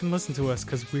actually fucking listen to us,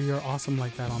 because we are awesome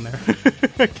like that on there.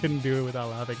 I couldn't do it without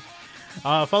laughing.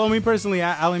 Follow me personally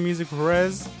at Alan Music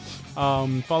Perez.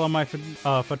 Follow my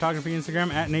photography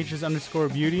Instagram at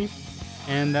natures_beauty.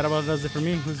 And that about does it for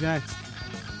me. Who's next?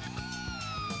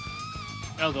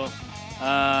 I'll go.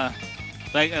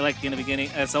 Like in the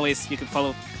beginning, as always, you can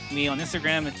follow me on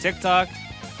Instagram and TikTok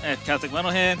at Catholic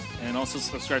Metalhead, and also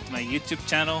subscribe to my YouTube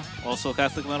channel, also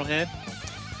Catholic Metalhead.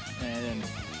 And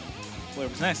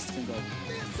whoever's next can go. All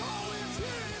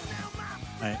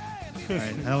right.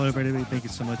 Hello, everybody. Thank you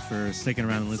so much for sticking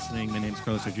around and listening. My name is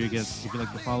Carlos Rodriguez. If you'd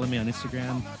like to follow me on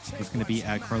Instagram, it's going to be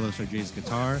at Carlos Rodriguez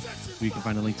Guitar. Where you can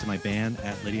find a link to my band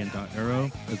at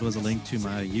Lydian.Euro, as well as a link to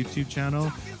my YouTube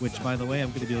channel. Which, by the way,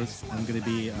 I'm going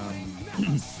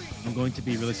to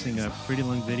be releasing a pretty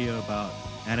long video about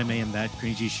anime and that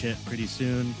cringy shit pretty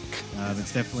soon.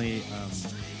 It's definitely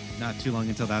not too long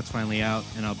until that's finally out,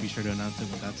 and I'll be sure to announce it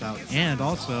when that's out. And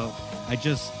also, I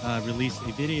just released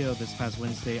a video this past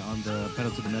Wednesday on the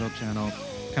Pedal to the Metal channel,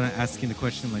 kind of asking the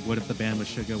question, like, what if the band with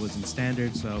Sugar was in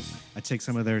standard? So I take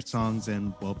some of their songs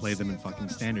and we'll play them in fucking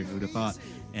standard. Who'd have thought?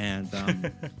 And I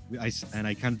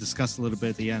kind of discussed a little bit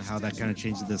at the end how that kind of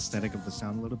changes the aesthetic of the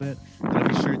sound a little bit. But I'll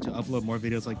be sure to upload more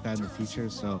videos like that in the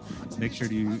future. So make sure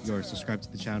you're subscribed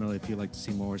to the channel if you'd like to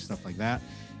see more stuff like that.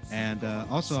 And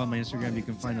also on my Instagram, you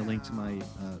can find a link to my,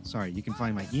 you can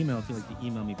find my email if you'd like to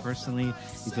email me personally.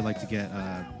 If you'd like to get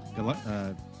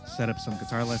set up some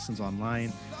guitar lessons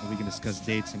online, and we can discuss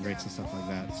dates and rates and stuff like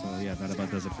that. So yeah, that about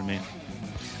does it for me.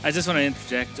 I just want to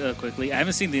interject quickly. I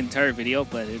haven't seen the entire video,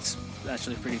 but it's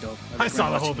actually pretty dope. I saw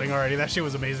the whole thing already. That shit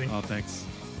was amazing. Oh, thanks.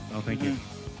 Oh, thank you.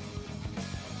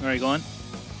 All right, go on.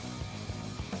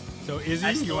 So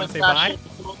Izzy, you want to say bye?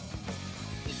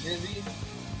 It's Izzy.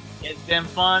 It's been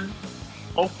fun.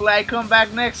 Hopefully I come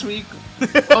back next week.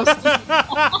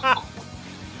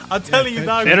 I'm telling you,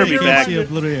 dog. Better be back. A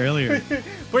little bit earlier.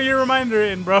 Put your reminder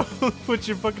in, bro. Put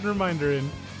your fucking reminder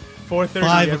in. 4:30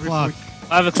 5 every o'clock. week.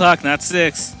 5 o'clock, not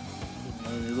 6.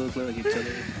 They look like each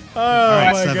other. Oh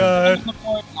right, my 7. god.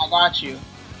 I got you.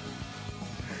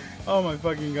 Oh my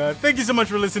fucking god. Thank you so much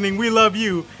for listening. We love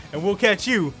you, and we'll catch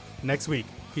you next week.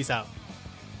 Peace out.